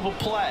some type of a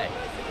play,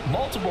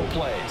 multiple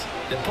plays,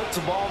 that puts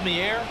the ball in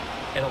the air.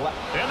 And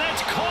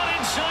that's caught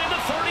inside the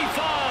 35.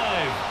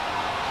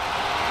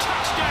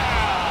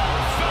 Touchdown,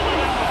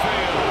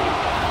 Philadelphia.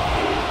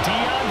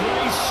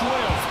 DeAndre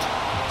Swift,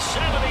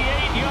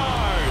 78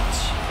 yards.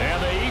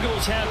 And the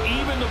Eagles have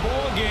even the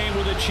ball game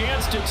with a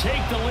chance to take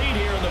the lead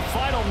here in the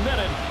final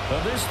minute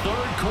of this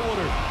third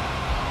quarter.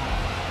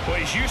 Well,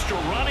 he's used to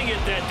running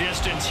it that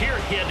distance. Here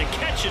he had to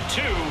catch it,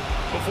 too,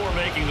 before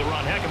making the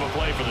run. Heck of a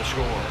play for the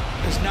score.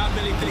 There's not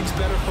many things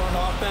better for an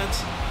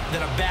offense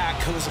than a back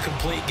who's a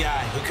complete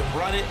guy who can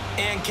run it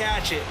and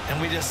catch it.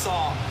 And we just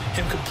saw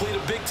him complete a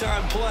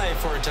big-time play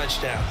for a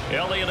touchdown.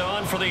 Elliott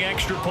on for the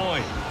extra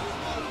point.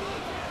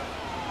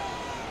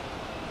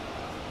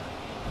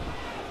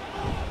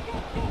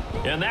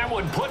 And that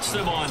one puts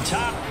them on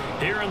top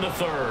here in the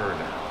third.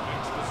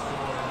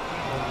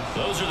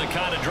 Those are the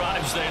kind of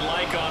drives they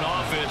like on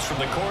offense, from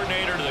the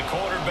coordinator to the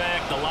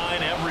quarterback, the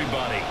line,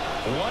 everybody.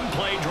 One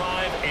play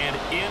drive and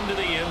into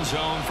the end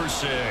zone for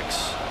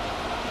 6.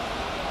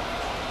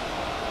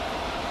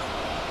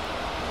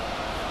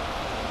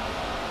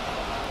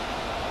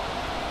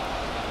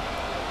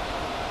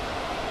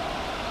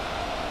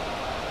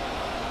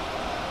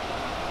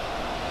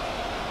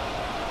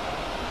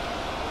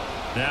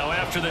 Now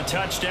after the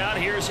touchdown,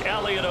 here's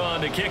Elliott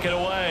on to kick it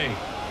away.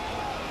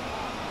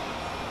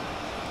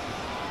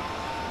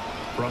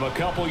 From a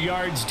couple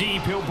yards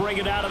deep, he'll bring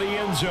it out of the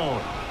end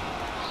zone.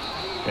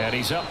 And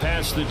he's up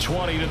past the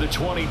 20 to the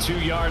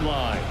 22-yard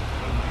line.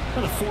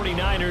 And the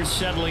 49ers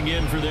settling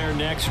in for their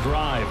next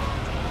drive.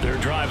 Their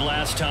drive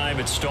last time,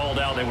 it stalled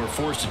out. They were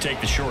forced to take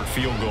the short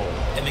field goal.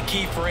 And the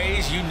key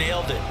phrase, you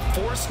nailed it.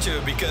 Forced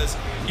to, because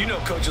you know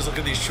coaches look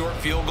at these short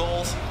field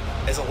goals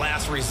as a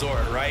last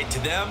resort, right? To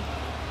them,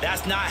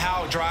 that's not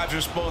how drives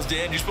are supposed to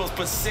end. You're supposed to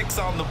put 6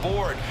 on the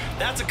board.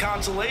 That's a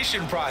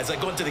consolation prize.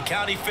 Like going to the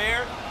county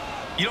fair,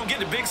 you don't get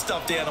the big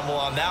stuffed animal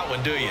on that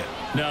one, do you?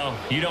 No,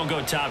 you don't go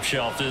top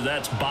shelf.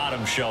 That's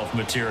bottom shelf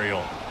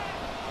material.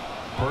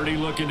 Purdy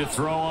looking to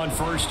throw on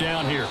first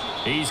down here.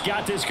 He's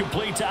got this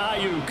complete to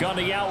Ayuk on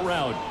the out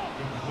route.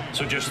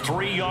 So just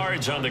 3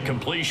 yards on the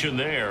completion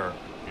there.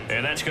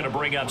 And that's going to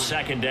bring up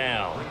second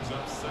down. Brings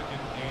up 2nd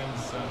and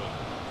 7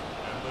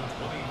 at the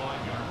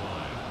 25-yard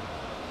line.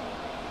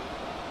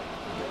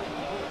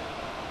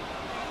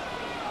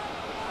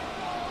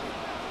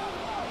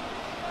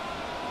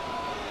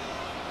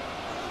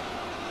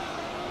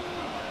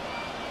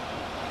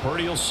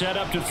 Purdy will set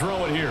up to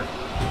throw it here.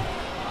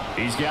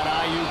 He's got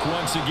Ayuk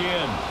once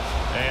again.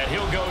 And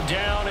he'll go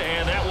down,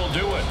 and that will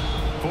do it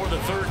for the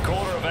third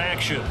quarter of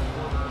action.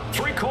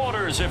 3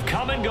 quarters have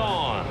come and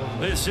gone.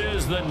 This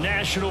is the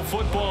National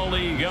Football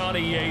League on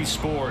EA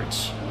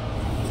Sports.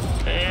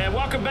 And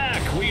welcome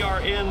back. We are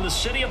in the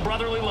city of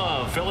brotherly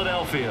love,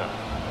 Philadelphia.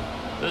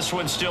 This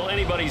one's still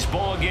anybody's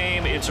ball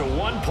game. It's a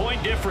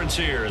 1-point difference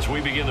here as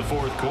we begin the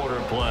fourth quarter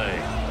of play.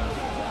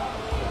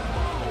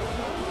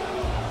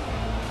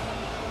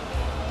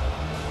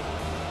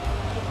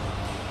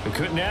 We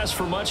couldn't ask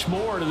for much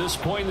more to this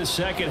point in the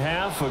second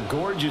half. A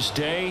gorgeous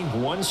day,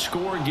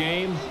 1-score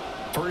game.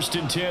 1st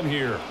and 10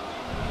 here.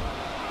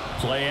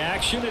 Play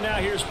action, and now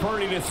here's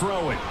Purdy to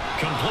throw it.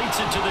 Completes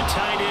it to the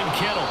tight end,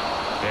 Kittle.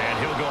 And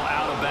he'll go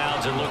out of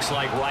bounds, it looks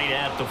like right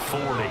at the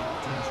 40.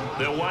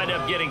 They'll wind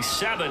up getting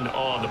 7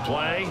 on the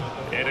play,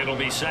 and it'll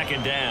be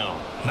second down.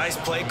 Nice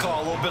play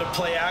call, a little bit of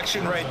play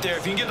action right there.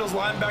 If you can get those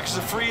linebackers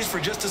to freeze for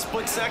just a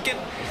split second,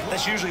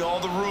 that's usually all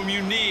the room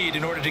you need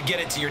in order to get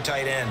it to your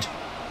tight end.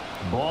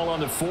 Ball on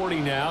the 40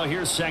 now.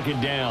 Here's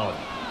second down.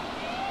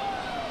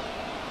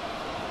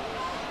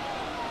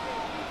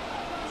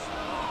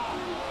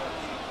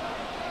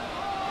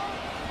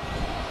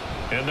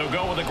 And they'll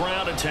go with a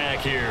ground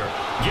attack here.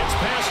 Gets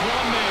past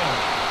one man.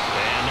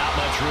 And not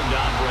much room to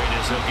operate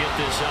as they'll get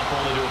this up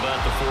only to about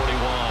the 41.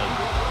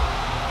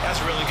 That's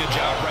a really good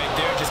job right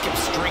there. Just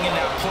kept stringing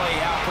that play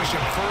out,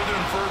 pushing further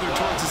and further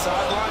towards the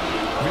sideline.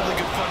 Really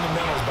good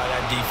fundamentals by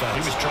that defense.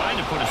 He was trying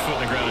to put his foot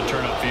in the ground and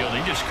turn upfield.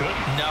 He just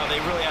couldn't. No, they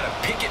really had a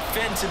picket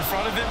fence in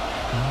front of him.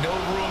 No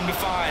room to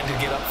find to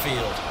get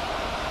upfield.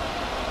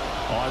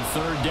 On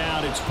third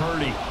down, it's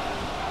Purdy.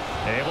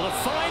 Able to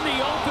find the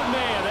open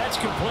man. That's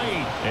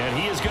complete. And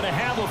he is going to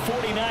have a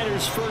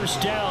 49ers first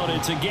down.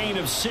 It's a gain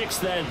of 6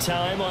 that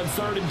time on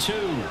 3rd and 2.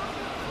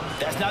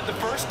 That's not the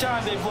first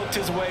time they've looked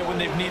his way when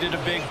they've needed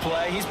a big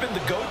play. He's been the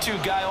go-to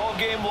guy all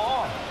game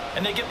long.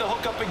 And they get the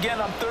hook up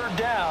again on 3rd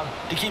down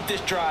to keep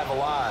this drive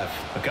alive.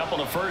 A couple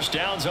of first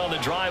downs on the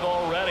drive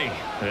already,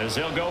 as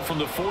they'll go from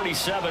the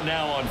 47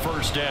 now on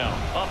first down.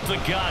 Up the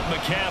gut,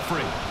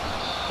 McCaffrey.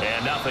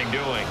 And nothing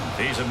doing.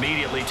 He's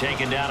immediately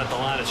taken down at the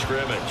line of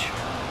scrimmage.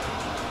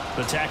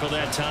 The tackle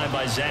that time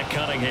by Zach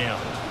Cunningham.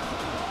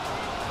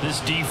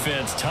 This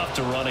defense tough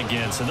to run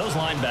against, and those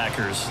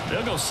linebackers,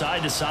 they'll go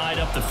side to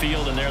side up the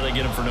field, and there they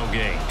get them for no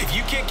gain. If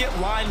you can't get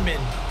linemen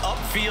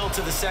upfield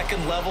to the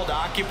second level to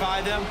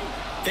occupy them,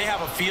 they have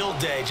a field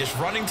day just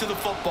running to the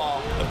football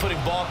and putting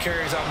ball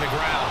carriers on the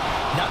ground.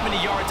 Not many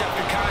yards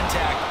after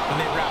contact when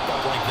they wrap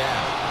up like that.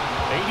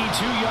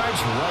 82 yards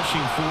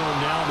rushing for him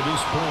now to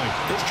this point.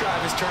 This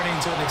drive is turning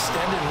into an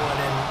extended one,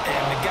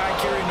 and the guy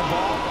carrying the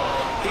ball,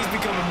 he's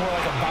becoming more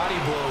like a body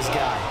blows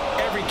guy.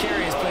 Every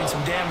carry is putting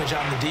some damage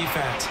on the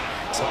defense.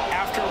 So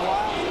after a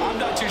while, I'm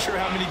not too sure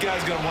how many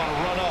guys are going to want to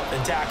run up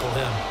and tackle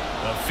him.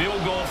 A field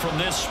goal from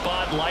this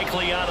spot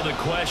likely out of the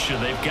question.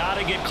 They've got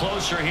to get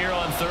closer here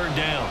on 3rd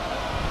down.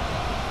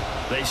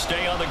 They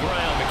stay on the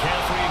ground.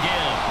 McCaffrey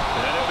again.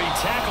 And he'll be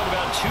tackled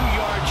about 2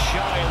 yards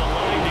shy of the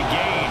line to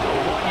gain. A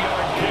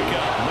 1-yard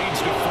pickup leads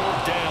to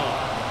 4th down.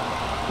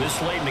 This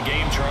late in the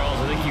game,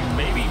 Charles, I think you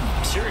maybe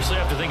seriously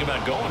have to think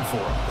about going for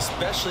it.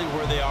 Especially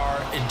where they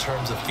are in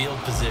terms of field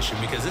position,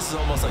 because this is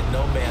almost like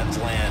no man's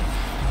land.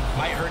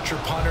 Might hurt your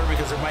punter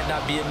because there might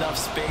not be enough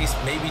space,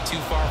 maybe too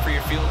far for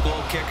your field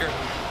goal kicker.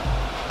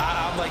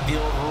 I'm like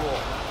the old rule.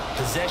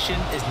 Possession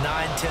is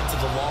 9/10 of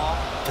the law.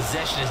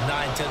 Possession is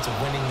 9/10 of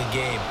winning the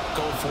game.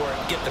 Go for it.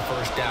 Get the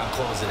first down.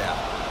 Close it out.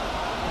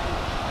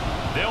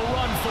 They'll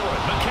run for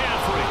it.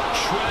 McCaffrey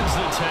shreds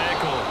the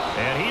tackle.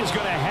 And he is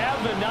going to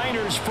have the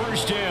Niners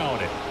first down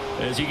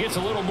as he gets a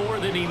little more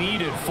than he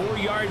needed. 4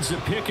 yards to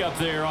pick up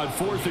there on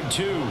 4th and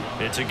 2.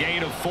 It's a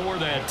gain of 4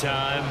 that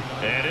time.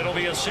 And it'll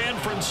be a San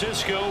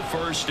Francisco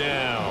first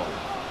down.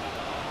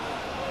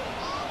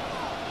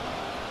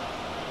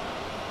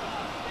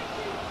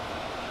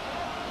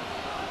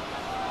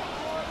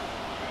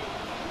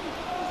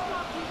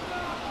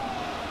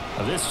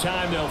 This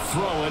time they'll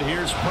throw it.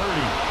 Here's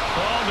Purdy.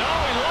 Oh, no,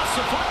 he lost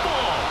the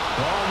football.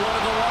 Oh, one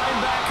of the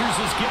linebackers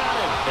has got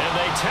it. And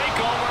they take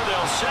over.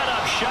 They'll set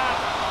up shop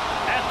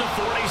at the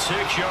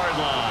 46-yard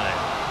line.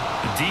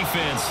 The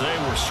defense, they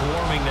were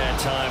swarming that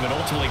time and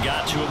ultimately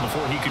got to him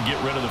before he could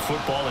get rid of the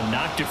football and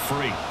knocked it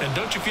free. And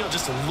don't you feel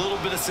just a little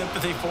bit of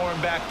sympathy for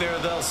him back there,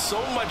 though? So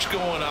much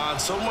going on,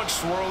 so much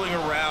swirling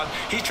around.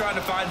 He's trying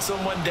to find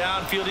someone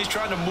downfield. He's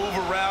trying to move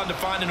around to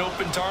find an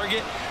open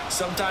target.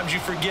 Sometimes you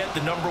forget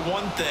the number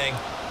one thing,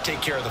 take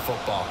care of the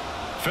football.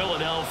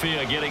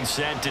 Philadelphia getting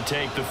set to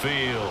take the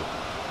field.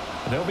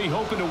 They'll be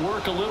hoping to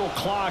work a little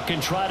clock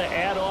and try to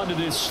add on to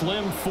this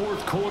slim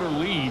 4th quarter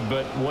lead.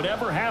 But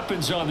whatever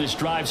happens on this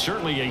drive,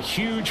 certainly a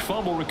huge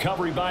fumble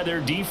recovery by their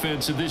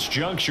defense at this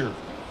juncture.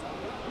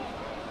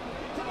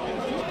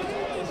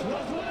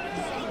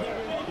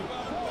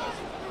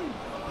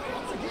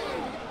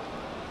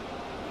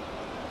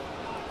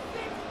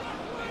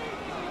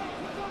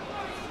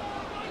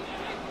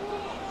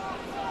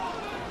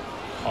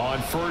 On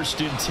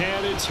 1st and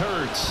 10, it's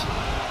Hurts.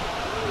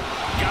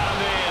 Got a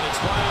man, it's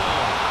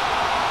Brown.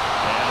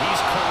 And he's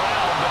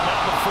corralled, but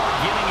not before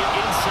getting it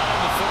inside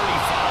the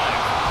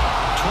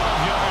 35.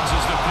 12 yards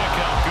is the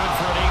pickup. Good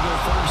for an Eagle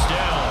first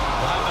down.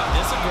 Well, how about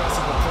this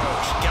aggressive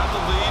approach? Got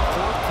the lead,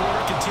 4th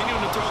quarter,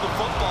 continuing to throw the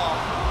football.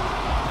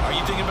 Are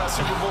you thinking about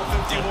Super Bowl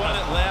 51?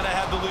 Atlanta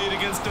had the lead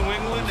against New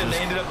England, and they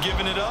ended up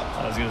giving it up?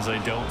 I was going to say,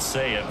 don't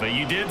say it, but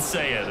you did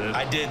say it.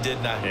 I did,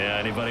 didn't I? Yeah,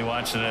 anybody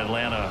watching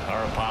Atlanta,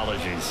 our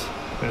apologies.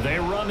 They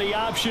run the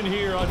option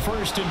here on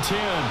 1st and 10.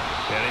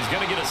 And he's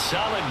going to get a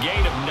solid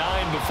gain of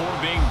 9 before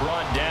being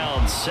brought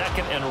down.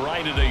 2nd and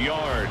right at a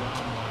yard.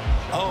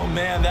 Oh,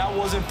 man, that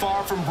wasn't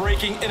far from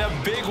breaking in a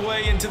big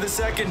way into the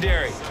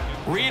secondary.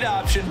 Read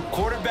option,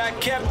 quarterback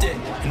kept it.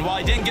 And while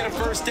he didn't get a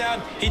first down,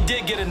 he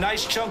did get a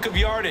nice chunk of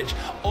yardage.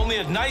 Only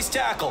a nice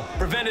tackle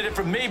prevented it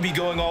from maybe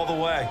going all the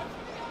way.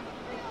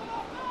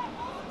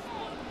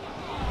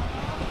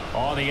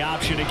 On the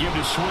option to give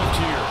to Swift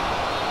here.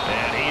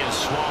 And he is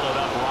swallowed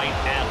up right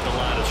at the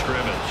line of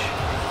scrimmage.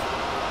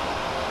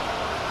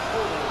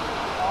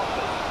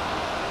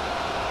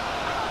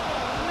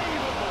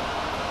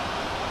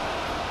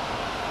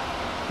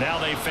 Now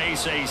they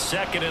face a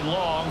 2nd and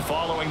long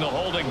following the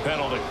holding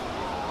penalty.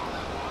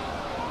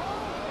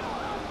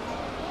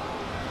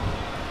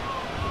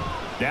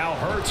 Now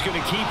Hurts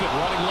going to keep it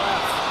running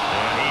left.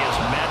 And he is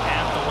met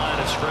at the line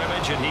of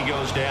scrimmage, and he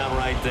goes down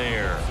right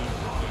there.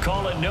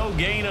 Call it no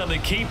gain on the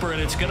keeper,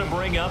 and it's going to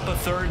bring up a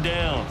 3rd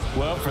down.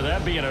 Well, for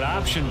that being an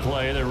option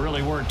play, there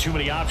really weren't too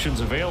many options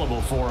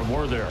available for him,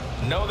 were there?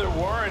 No, there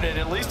weren't, and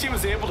at least he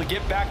was able to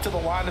get back to the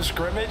line of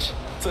scrimmage,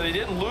 so they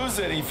didn't lose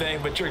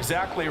anything, but you're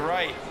exactly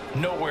right.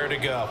 Nowhere to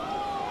go.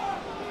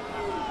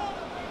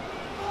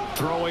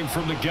 Throwing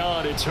from the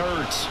gun, it's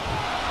Hurts.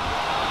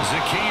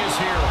 Zacchaeus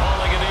here,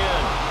 hauling it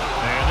in.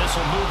 And this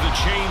will move the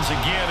chains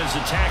again as the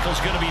tackle's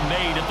going to be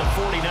made at the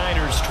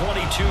 49ers'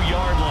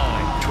 22-yard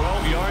line.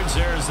 12 yards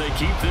there as they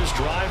keep this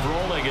drive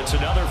rolling. It's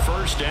another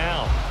 1st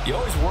down. You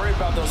always worry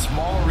about those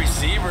smaller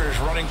receivers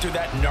running through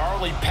that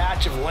gnarly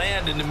patch of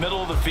land in the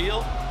middle of the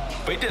field.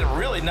 But he did a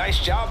really nice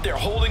job there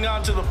holding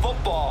on to the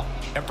football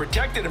and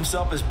protected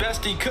himself as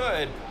best he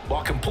could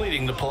while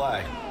completing the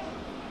play.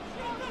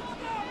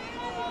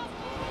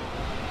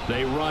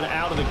 They run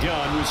out of the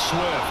gun with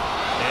Swift.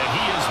 And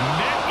he is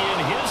met in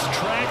his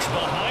tracks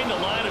behind the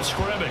line of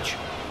scrimmage.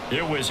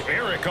 It was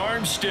Eric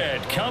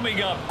Armstead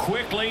coming up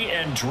quickly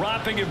and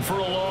dropping him for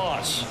a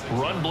loss.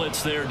 Run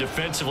blitz there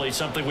defensively,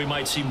 something we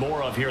might see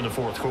more of here in the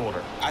 4th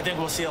quarter. I think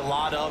we'll see a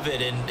lot of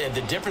it, and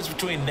the difference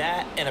between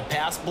that and a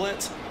pass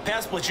blitz,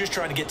 you're just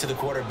trying to get to the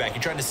quarterback.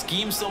 You're trying to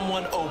scheme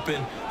someone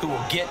open who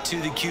will get to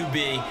the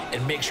QB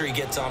and make sure he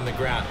gets on the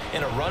ground.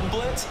 In a run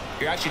blitz,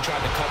 you're actually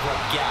trying to cover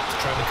up gaps,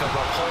 trying to cover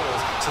up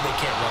holes so they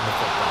can't run the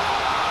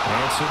football.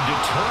 And some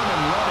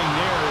determined running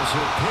there as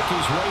he'll pick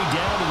his way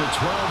down to the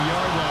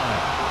 12-yard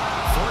line.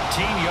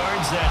 14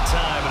 yards that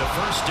time and a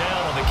 1st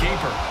down on the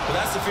keeper. Well,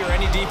 that's the fear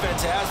any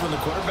defense has when the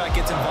quarterback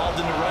gets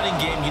involved in the running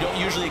game. You don't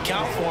usually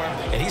account for him,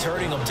 and he's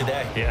hurting them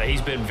today. Yeah,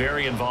 he's been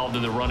very involved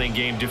in the running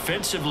game.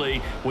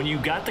 Defensively, when you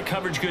got the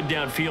coverage good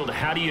downfield,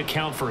 how do you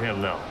account for him,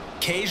 though?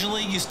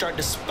 Occasionally, you start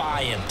to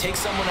spy him. Take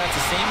someone that's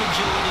the same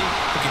agility,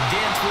 who can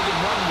dance with him,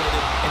 run with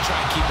him, and try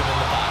and keep him in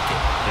the pocket.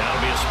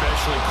 That'll be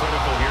especially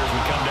critical here as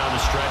we come down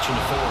the stretch in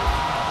the 4th.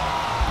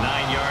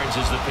 9 yards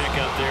is the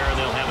pickup there, and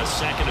they'll have a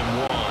 2nd and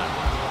 1.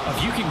 If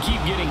you can keep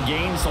getting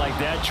gains like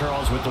that,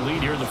 Charles, with the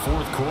lead here in the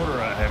 4th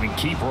quarter, I mean,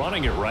 keep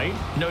running it, right?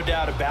 No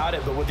doubt about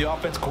it, but what the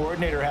offense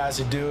coordinator has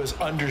to do is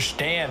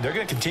understand. They're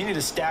going to continue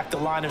to stack the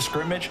line of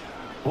scrimmage.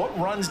 What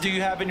runs do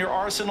you have in your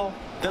arsenal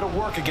that'll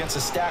work against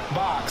a stacked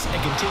box and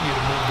continue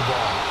to move the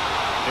ball?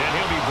 And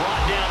he'll be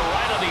brought down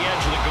right on the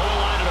edge of the goal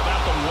line at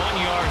about the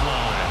 1-yard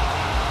line.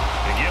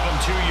 They give him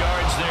 2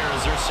 yards there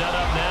as they're set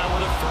up now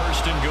with a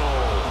 1st and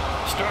goal.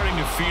 Starting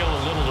to feel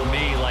a little to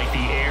me like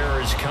the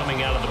air is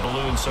coming out of the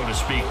balloon, so to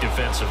speak,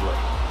 defensively.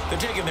 They're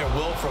taking their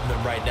will from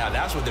them right now.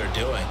 That's what they're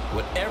doing.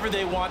 Whatever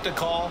they want to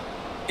call,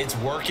 it's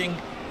working.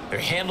 They're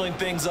handling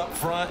things up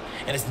front,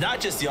 and it's not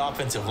just the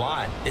offensive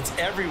line. It's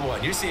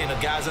everyone. You're seeing the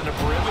guys on the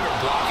perimeter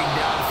blocking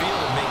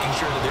downfield and making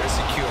sure that they're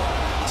secure.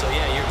 So,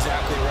 yeah, you're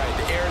exactly right.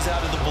 The air's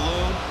out of the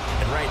balloon,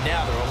 and right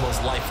now they're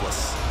almost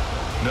lifeless.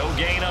 No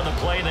gain on the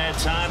play that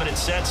time, and it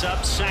sets up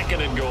 2nd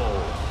and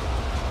goal.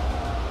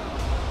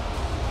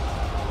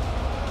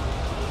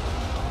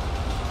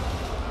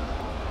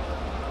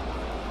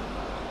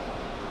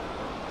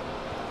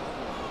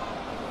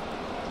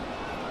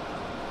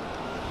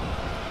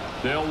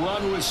 They'll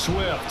run with Swift,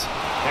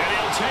 and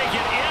he'll take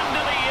it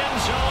into the end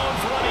zone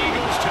for an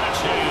Eagles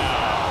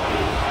touchdown.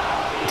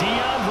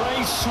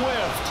 DeAndre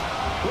Swift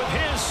with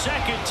his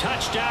 2nd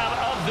touchdown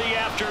of the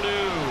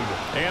afternoon.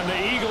 And the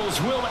Eagles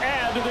will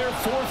add to their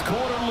 4th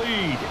quarter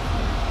lead.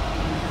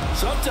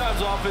 Sometimes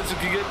offenses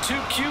can get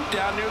too cute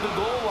down near the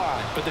goal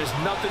line, but there's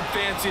nothing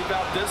fancy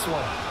about this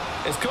one.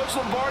 As Coach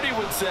Lombardi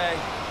would say,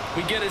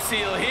 we get a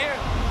seal here,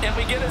 and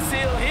we get a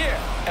seal here,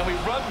 and we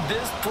run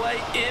this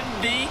play in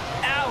the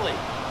alley.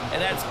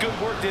 And that's good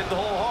work to hit the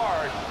hole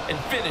hard and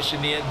finish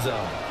in the end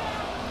zone.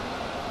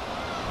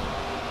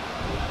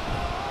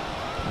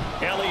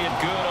 Elliott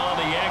good on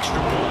the extra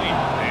point,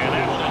 and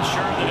that will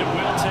ensure that it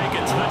will take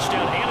a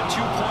touchdown and a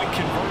 2-point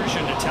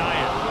conversion to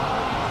tie it.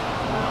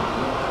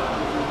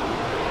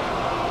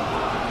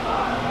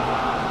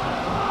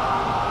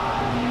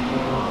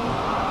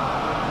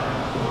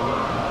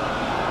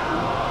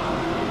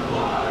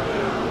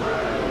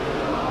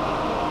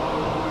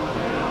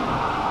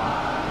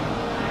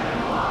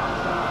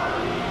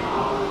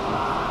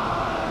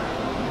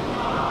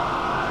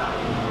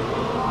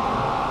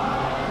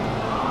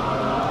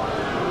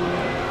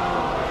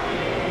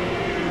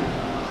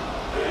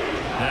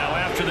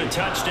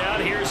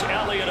 Touchdown. Here's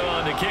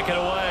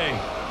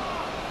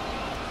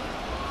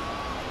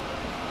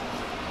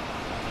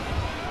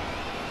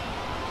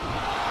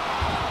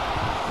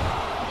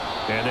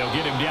And they'll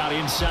get him down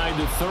inside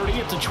the 30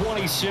 at the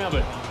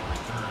 27.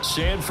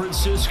 San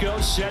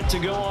Francisco set to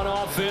go on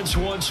offense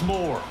once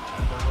more.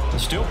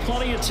 Still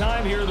plenty of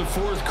time here in the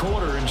fourth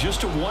quarter. In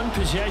just a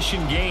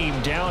one-possession game,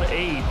 down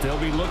 8. They'll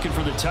be looking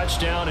for the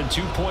touchdown and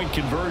two-point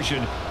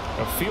conversion.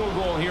 A field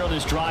goal here on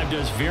this drive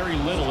does very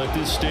little at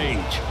this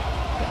stage.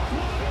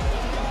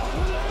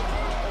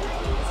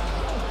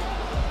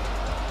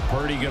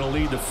 Purdy going to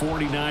lead the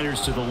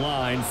 49ers to the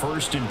line.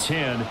 1st and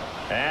 10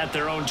 at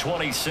their own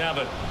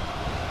 27.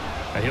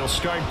 And he'll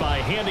start by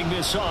handing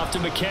this off to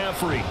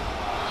McCaffrey.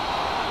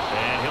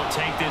 And he'll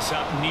take this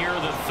up near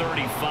the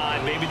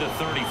 35, maybe the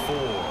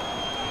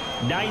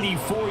 34.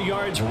 94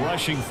 yards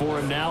rushing for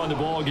him now in the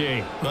ball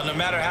game. Well, no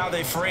matter how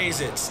they phrase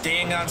it,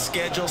 staying on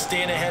schedule,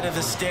 staying ahead of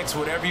the sticks,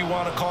 whatever you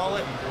want to call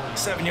it,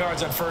 7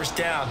 yards on first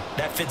down,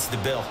 that fits the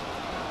bill.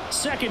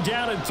 2nd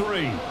down and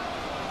 3.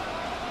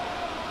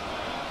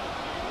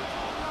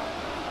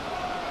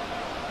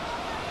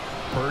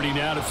 Purdy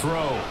now to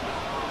throw.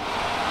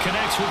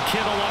 Connects with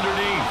Kittle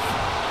underneath.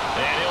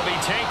 And he'll be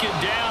taken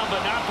down,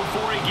 but not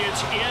before he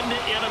gets into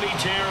enemy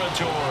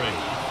territory.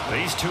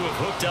 These two have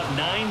hooked up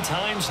 9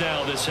 times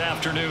now this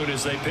afternoon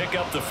as they pick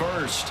up the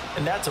first.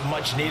 And that's a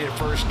much-needed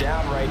first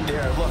down right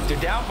there. Look, they're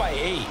down by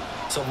 8.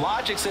 So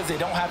logic says they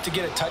don't have to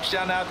get a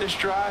touchdown out of this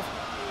drive.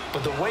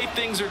 But the way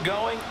things are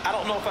going, I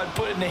don't know if I'd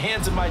put it in the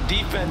hands of my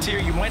defense here.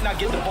 You might not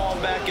get the ball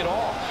back at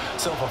all.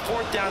 So if a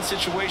 4th down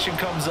situation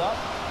comes up,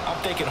 I'm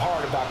thinking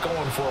hard about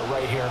going for it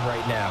right here and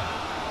right now.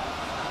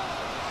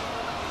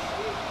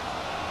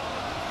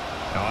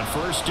 On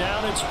first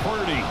down, it's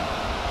Purdy.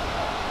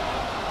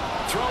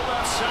 Throw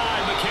left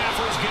side.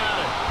 McCaffrey's got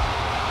it.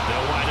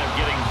 They'll wind up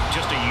getting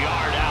just a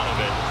yard out of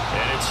it,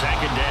 and it's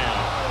 2nd down.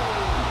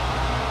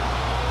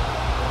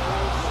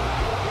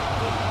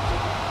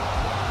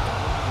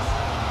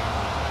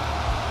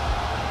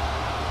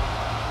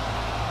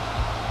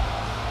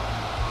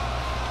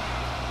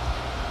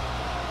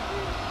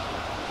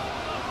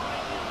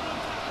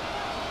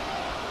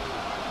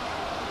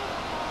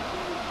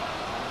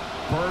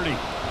 Purdy.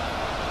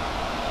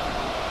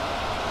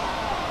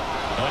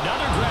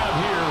 Another grab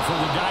here for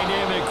the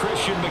dynamic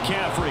Christian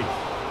McCaffrey.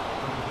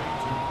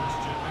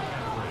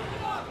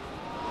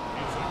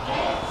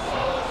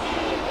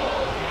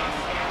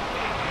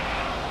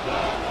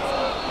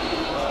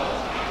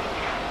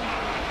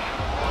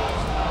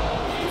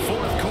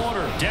 Fourth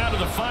quarter, down to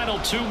the final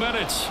 2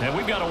 minutes, and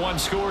we've got a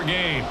one-score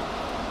game.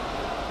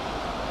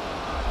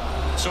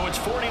 So it's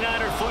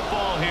 49er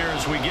football here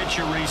as we get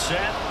you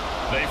reset.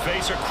 They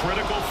face a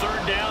critical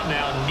 3rd down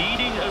now,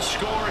 needing a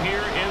score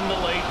here in the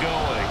late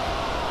going.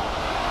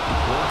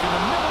 Work in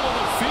the middle of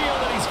the field,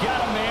 and he's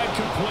got a man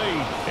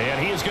complete. And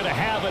he is going to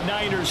have a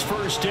Niners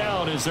first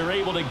down as they're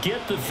able to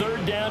get the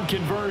 3rd down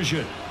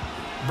conversion.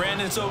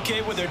 Brandon, it's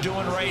okay what they're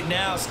doing right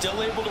now.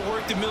 Still able to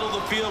work the middle of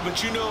the field,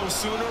 but you know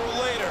sooner or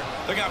later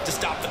they're going to have to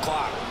stop the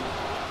clock.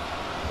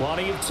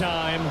 Plenty of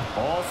time.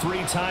 All 3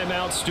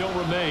 timeouts still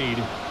remain.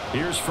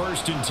 Here's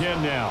 1st and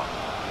 10 now.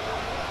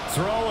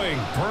 Throwing,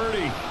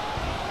 Purdy.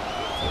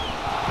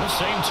 The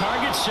same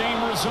target,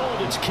 same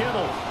result. It's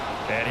Kittle.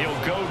 And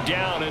he'll go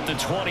down at the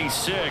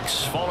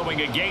 26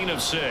 following a gain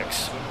of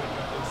 6.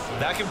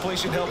 That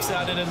completion helps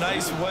out in a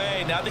nice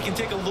way. Now they can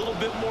take a little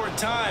bit more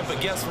time, but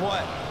guess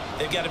what?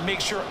 They've got to make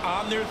sure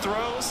on their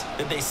throws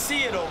that they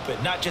see it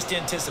open, not just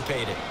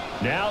anticipate it.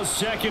 Now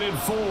 2nd and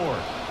 4.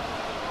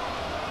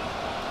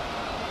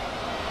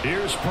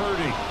 Here's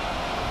Purdy.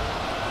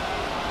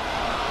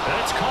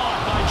 That's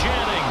caught by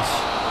Jennings.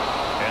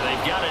 And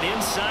they've got it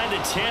inside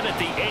the 10 at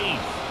the 8.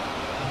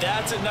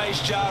 That's a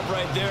nice job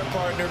right there,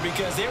 partner,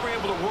 because they were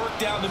able to work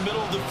down the middle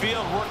of the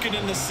field, working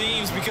in the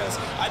seams, because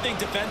I think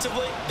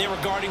defensively they were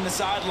guarding the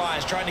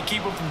sidelines, trying to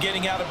keep them from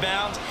getting out of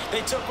bounds.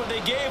 They took what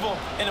they gave them,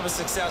 and it was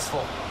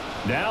successful.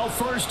 Now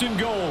 1st and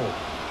goal.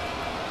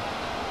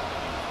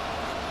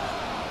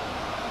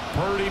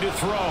 Purdy to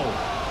throw.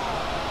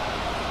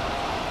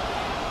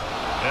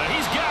 And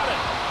he's got it.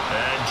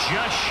 And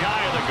just shy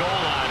of the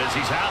goal line as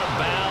he's out of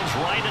bounds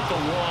right at the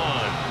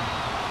 1.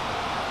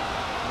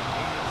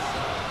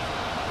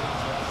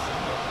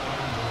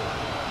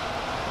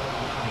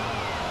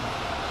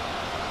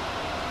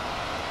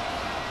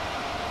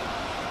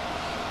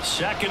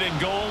 Second and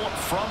goal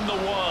from the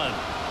 1.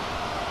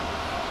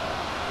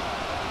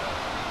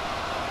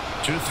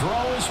 To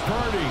throw is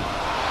Purdy.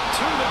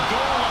 To the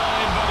goal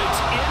line, but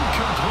it's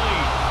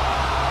incomplete.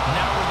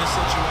 Now we're in the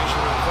situation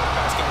where the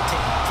quarterback's got to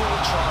take full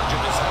charge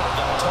of his own.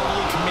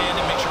 Totally command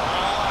and make sure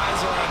all eyes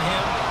are on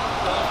him.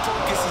 All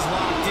focus is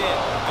locked in.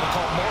 Going to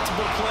call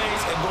multiple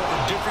plays and go over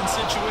different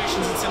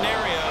situations and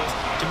scenarios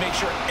to make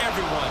sure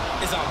everyone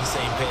is on the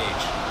same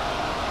page.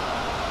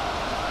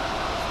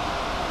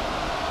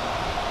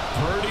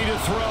 Purdy to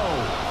throw.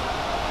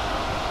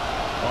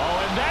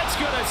 Oh, and that's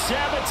going to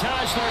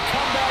sabotage their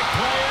comeback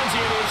plans.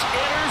 It is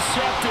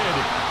intercepted.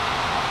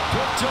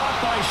 Picked off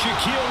by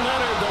Shaquille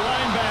Leonard, the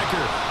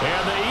linebacker.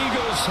 And the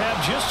Eagles have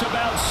just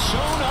about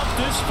sewn up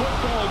this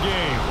football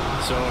game.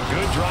 So a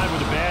good drive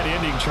with a bad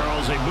ending,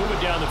 Charles. They move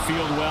it down the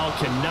field well.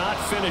 Cannot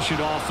finish it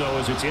off, though,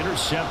 as it's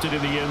intercepted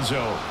in the end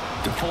zone.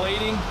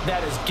 Deflating,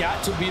 that has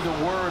got to be the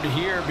word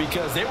here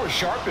because they were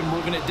sharp in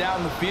moving it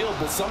down the field,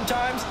 but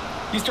sometimes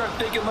you start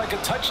thinking like a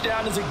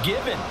touchdown is a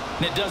given,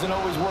 and it doesn't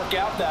always work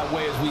out that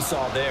way as we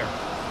saw there.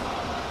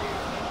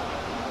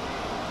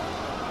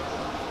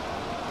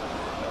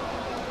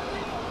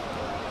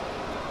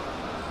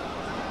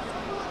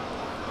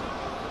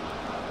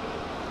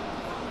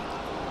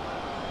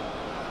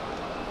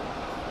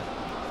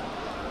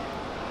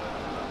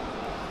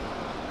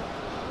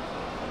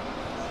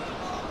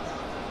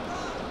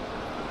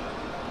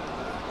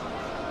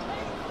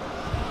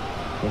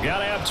 We've got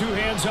to have two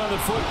hands on the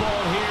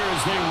football here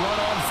as they run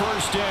on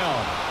first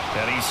down.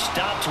 And he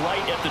stopped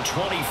right at the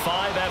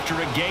 25 after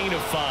a gain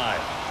of 5.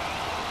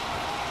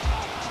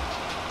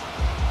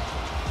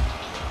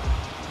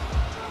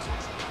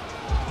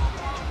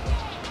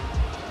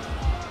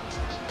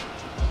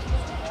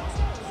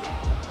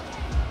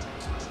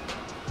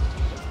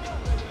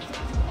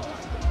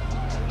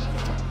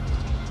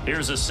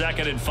 Here's a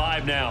 2nd and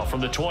 5 now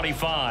from the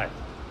 25.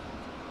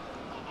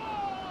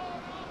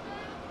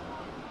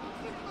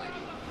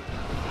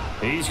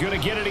 He's going to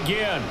get it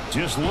again.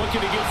 Just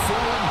looking to get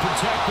forward and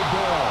protect the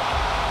ball.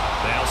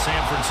 Now San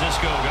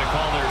Francisco going to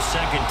call their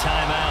 2nd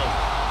timeout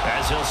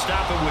as he'll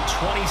stop it with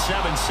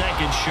 27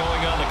 seconds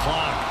showing on the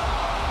clock.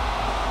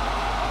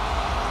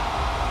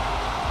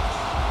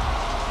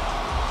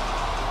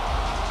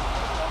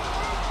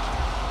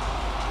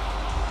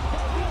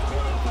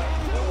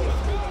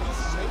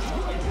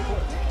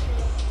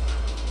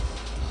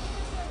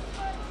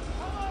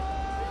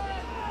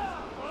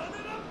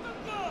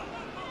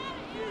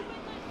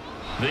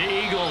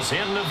 The Eagles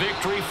in the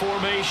victory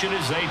formation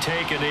as they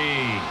take a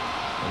knee.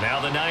 And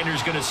now the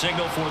Niners going to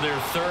signal for their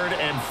 3rd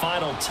and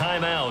final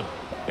timeout.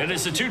 And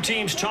as the two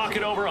teams talk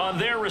it over on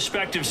their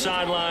respective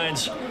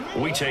sidelines,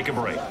 we take a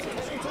break.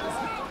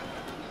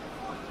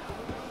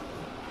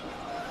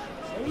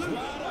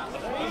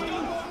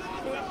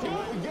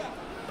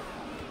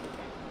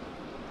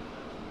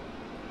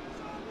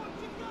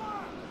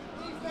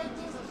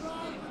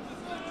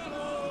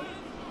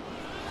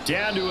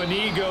 Down to a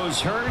knee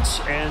goes Hurts,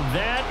 and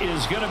that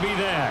is going to be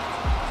that.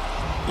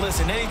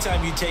 Listen,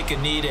 anytime you take a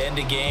knee to end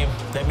a game,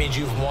 that means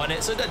you've won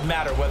it. So it doesn't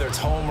matter whether it's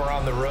home or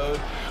on the road,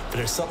 but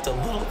there's something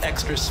a little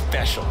extra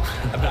special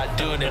about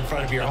doing it in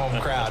front of your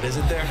home crowd,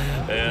 isn't there?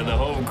 And the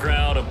home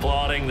crowd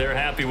applauding. They're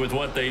happy with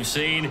what they've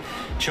seen.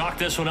 Chalk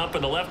this one up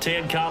in the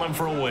left-hand column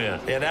for a win.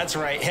 Yeah, that's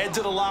right. Head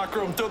to the locker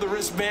room, throw the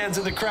wristbands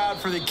in the crowd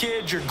for the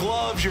kids, your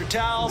gloves, your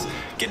towels.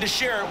 Get to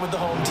share it with the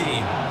home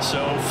team.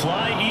 So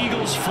fly,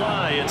 Eagles,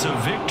 fly. It's a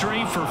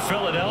victory for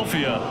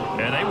Philadelphia.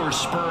 And they were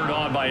spurred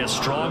on by a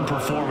strong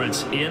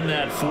performance in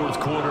that 4th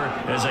quarter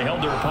as they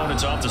held their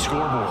opponents off the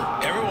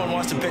scoreboard. Everyone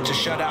wants to pitch a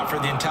shutout for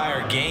the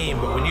entire game,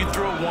 but when you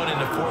throw one in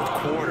the 4th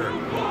quarter,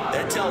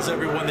 that tells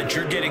everyone that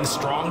you're getting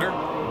stronger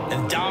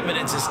and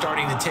dominance is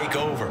starting to take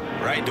over,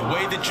 right? The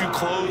way that you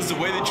close, the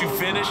way that you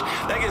finish,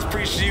 that gets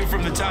preached to you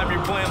from the time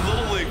you're playing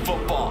Little League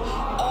football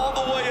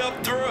all the way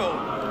up through.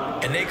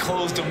 And they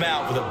closed them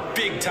out with a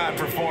big-time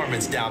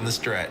performance down the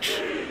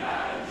stretch.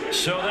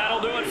 So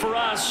that'll do it for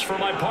us. For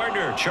my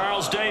partner,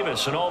 Charles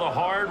Davis, and all the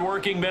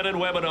hard-working men and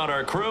women on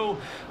our crew,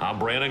 I'm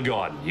Brandon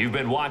Gaudin. You've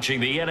been watching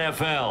the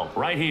NFL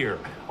right here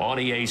on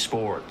EA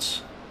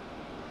Sports.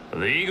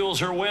 The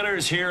Eagles are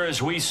winners here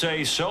as we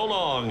say so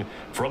long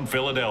from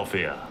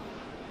Philadelphia.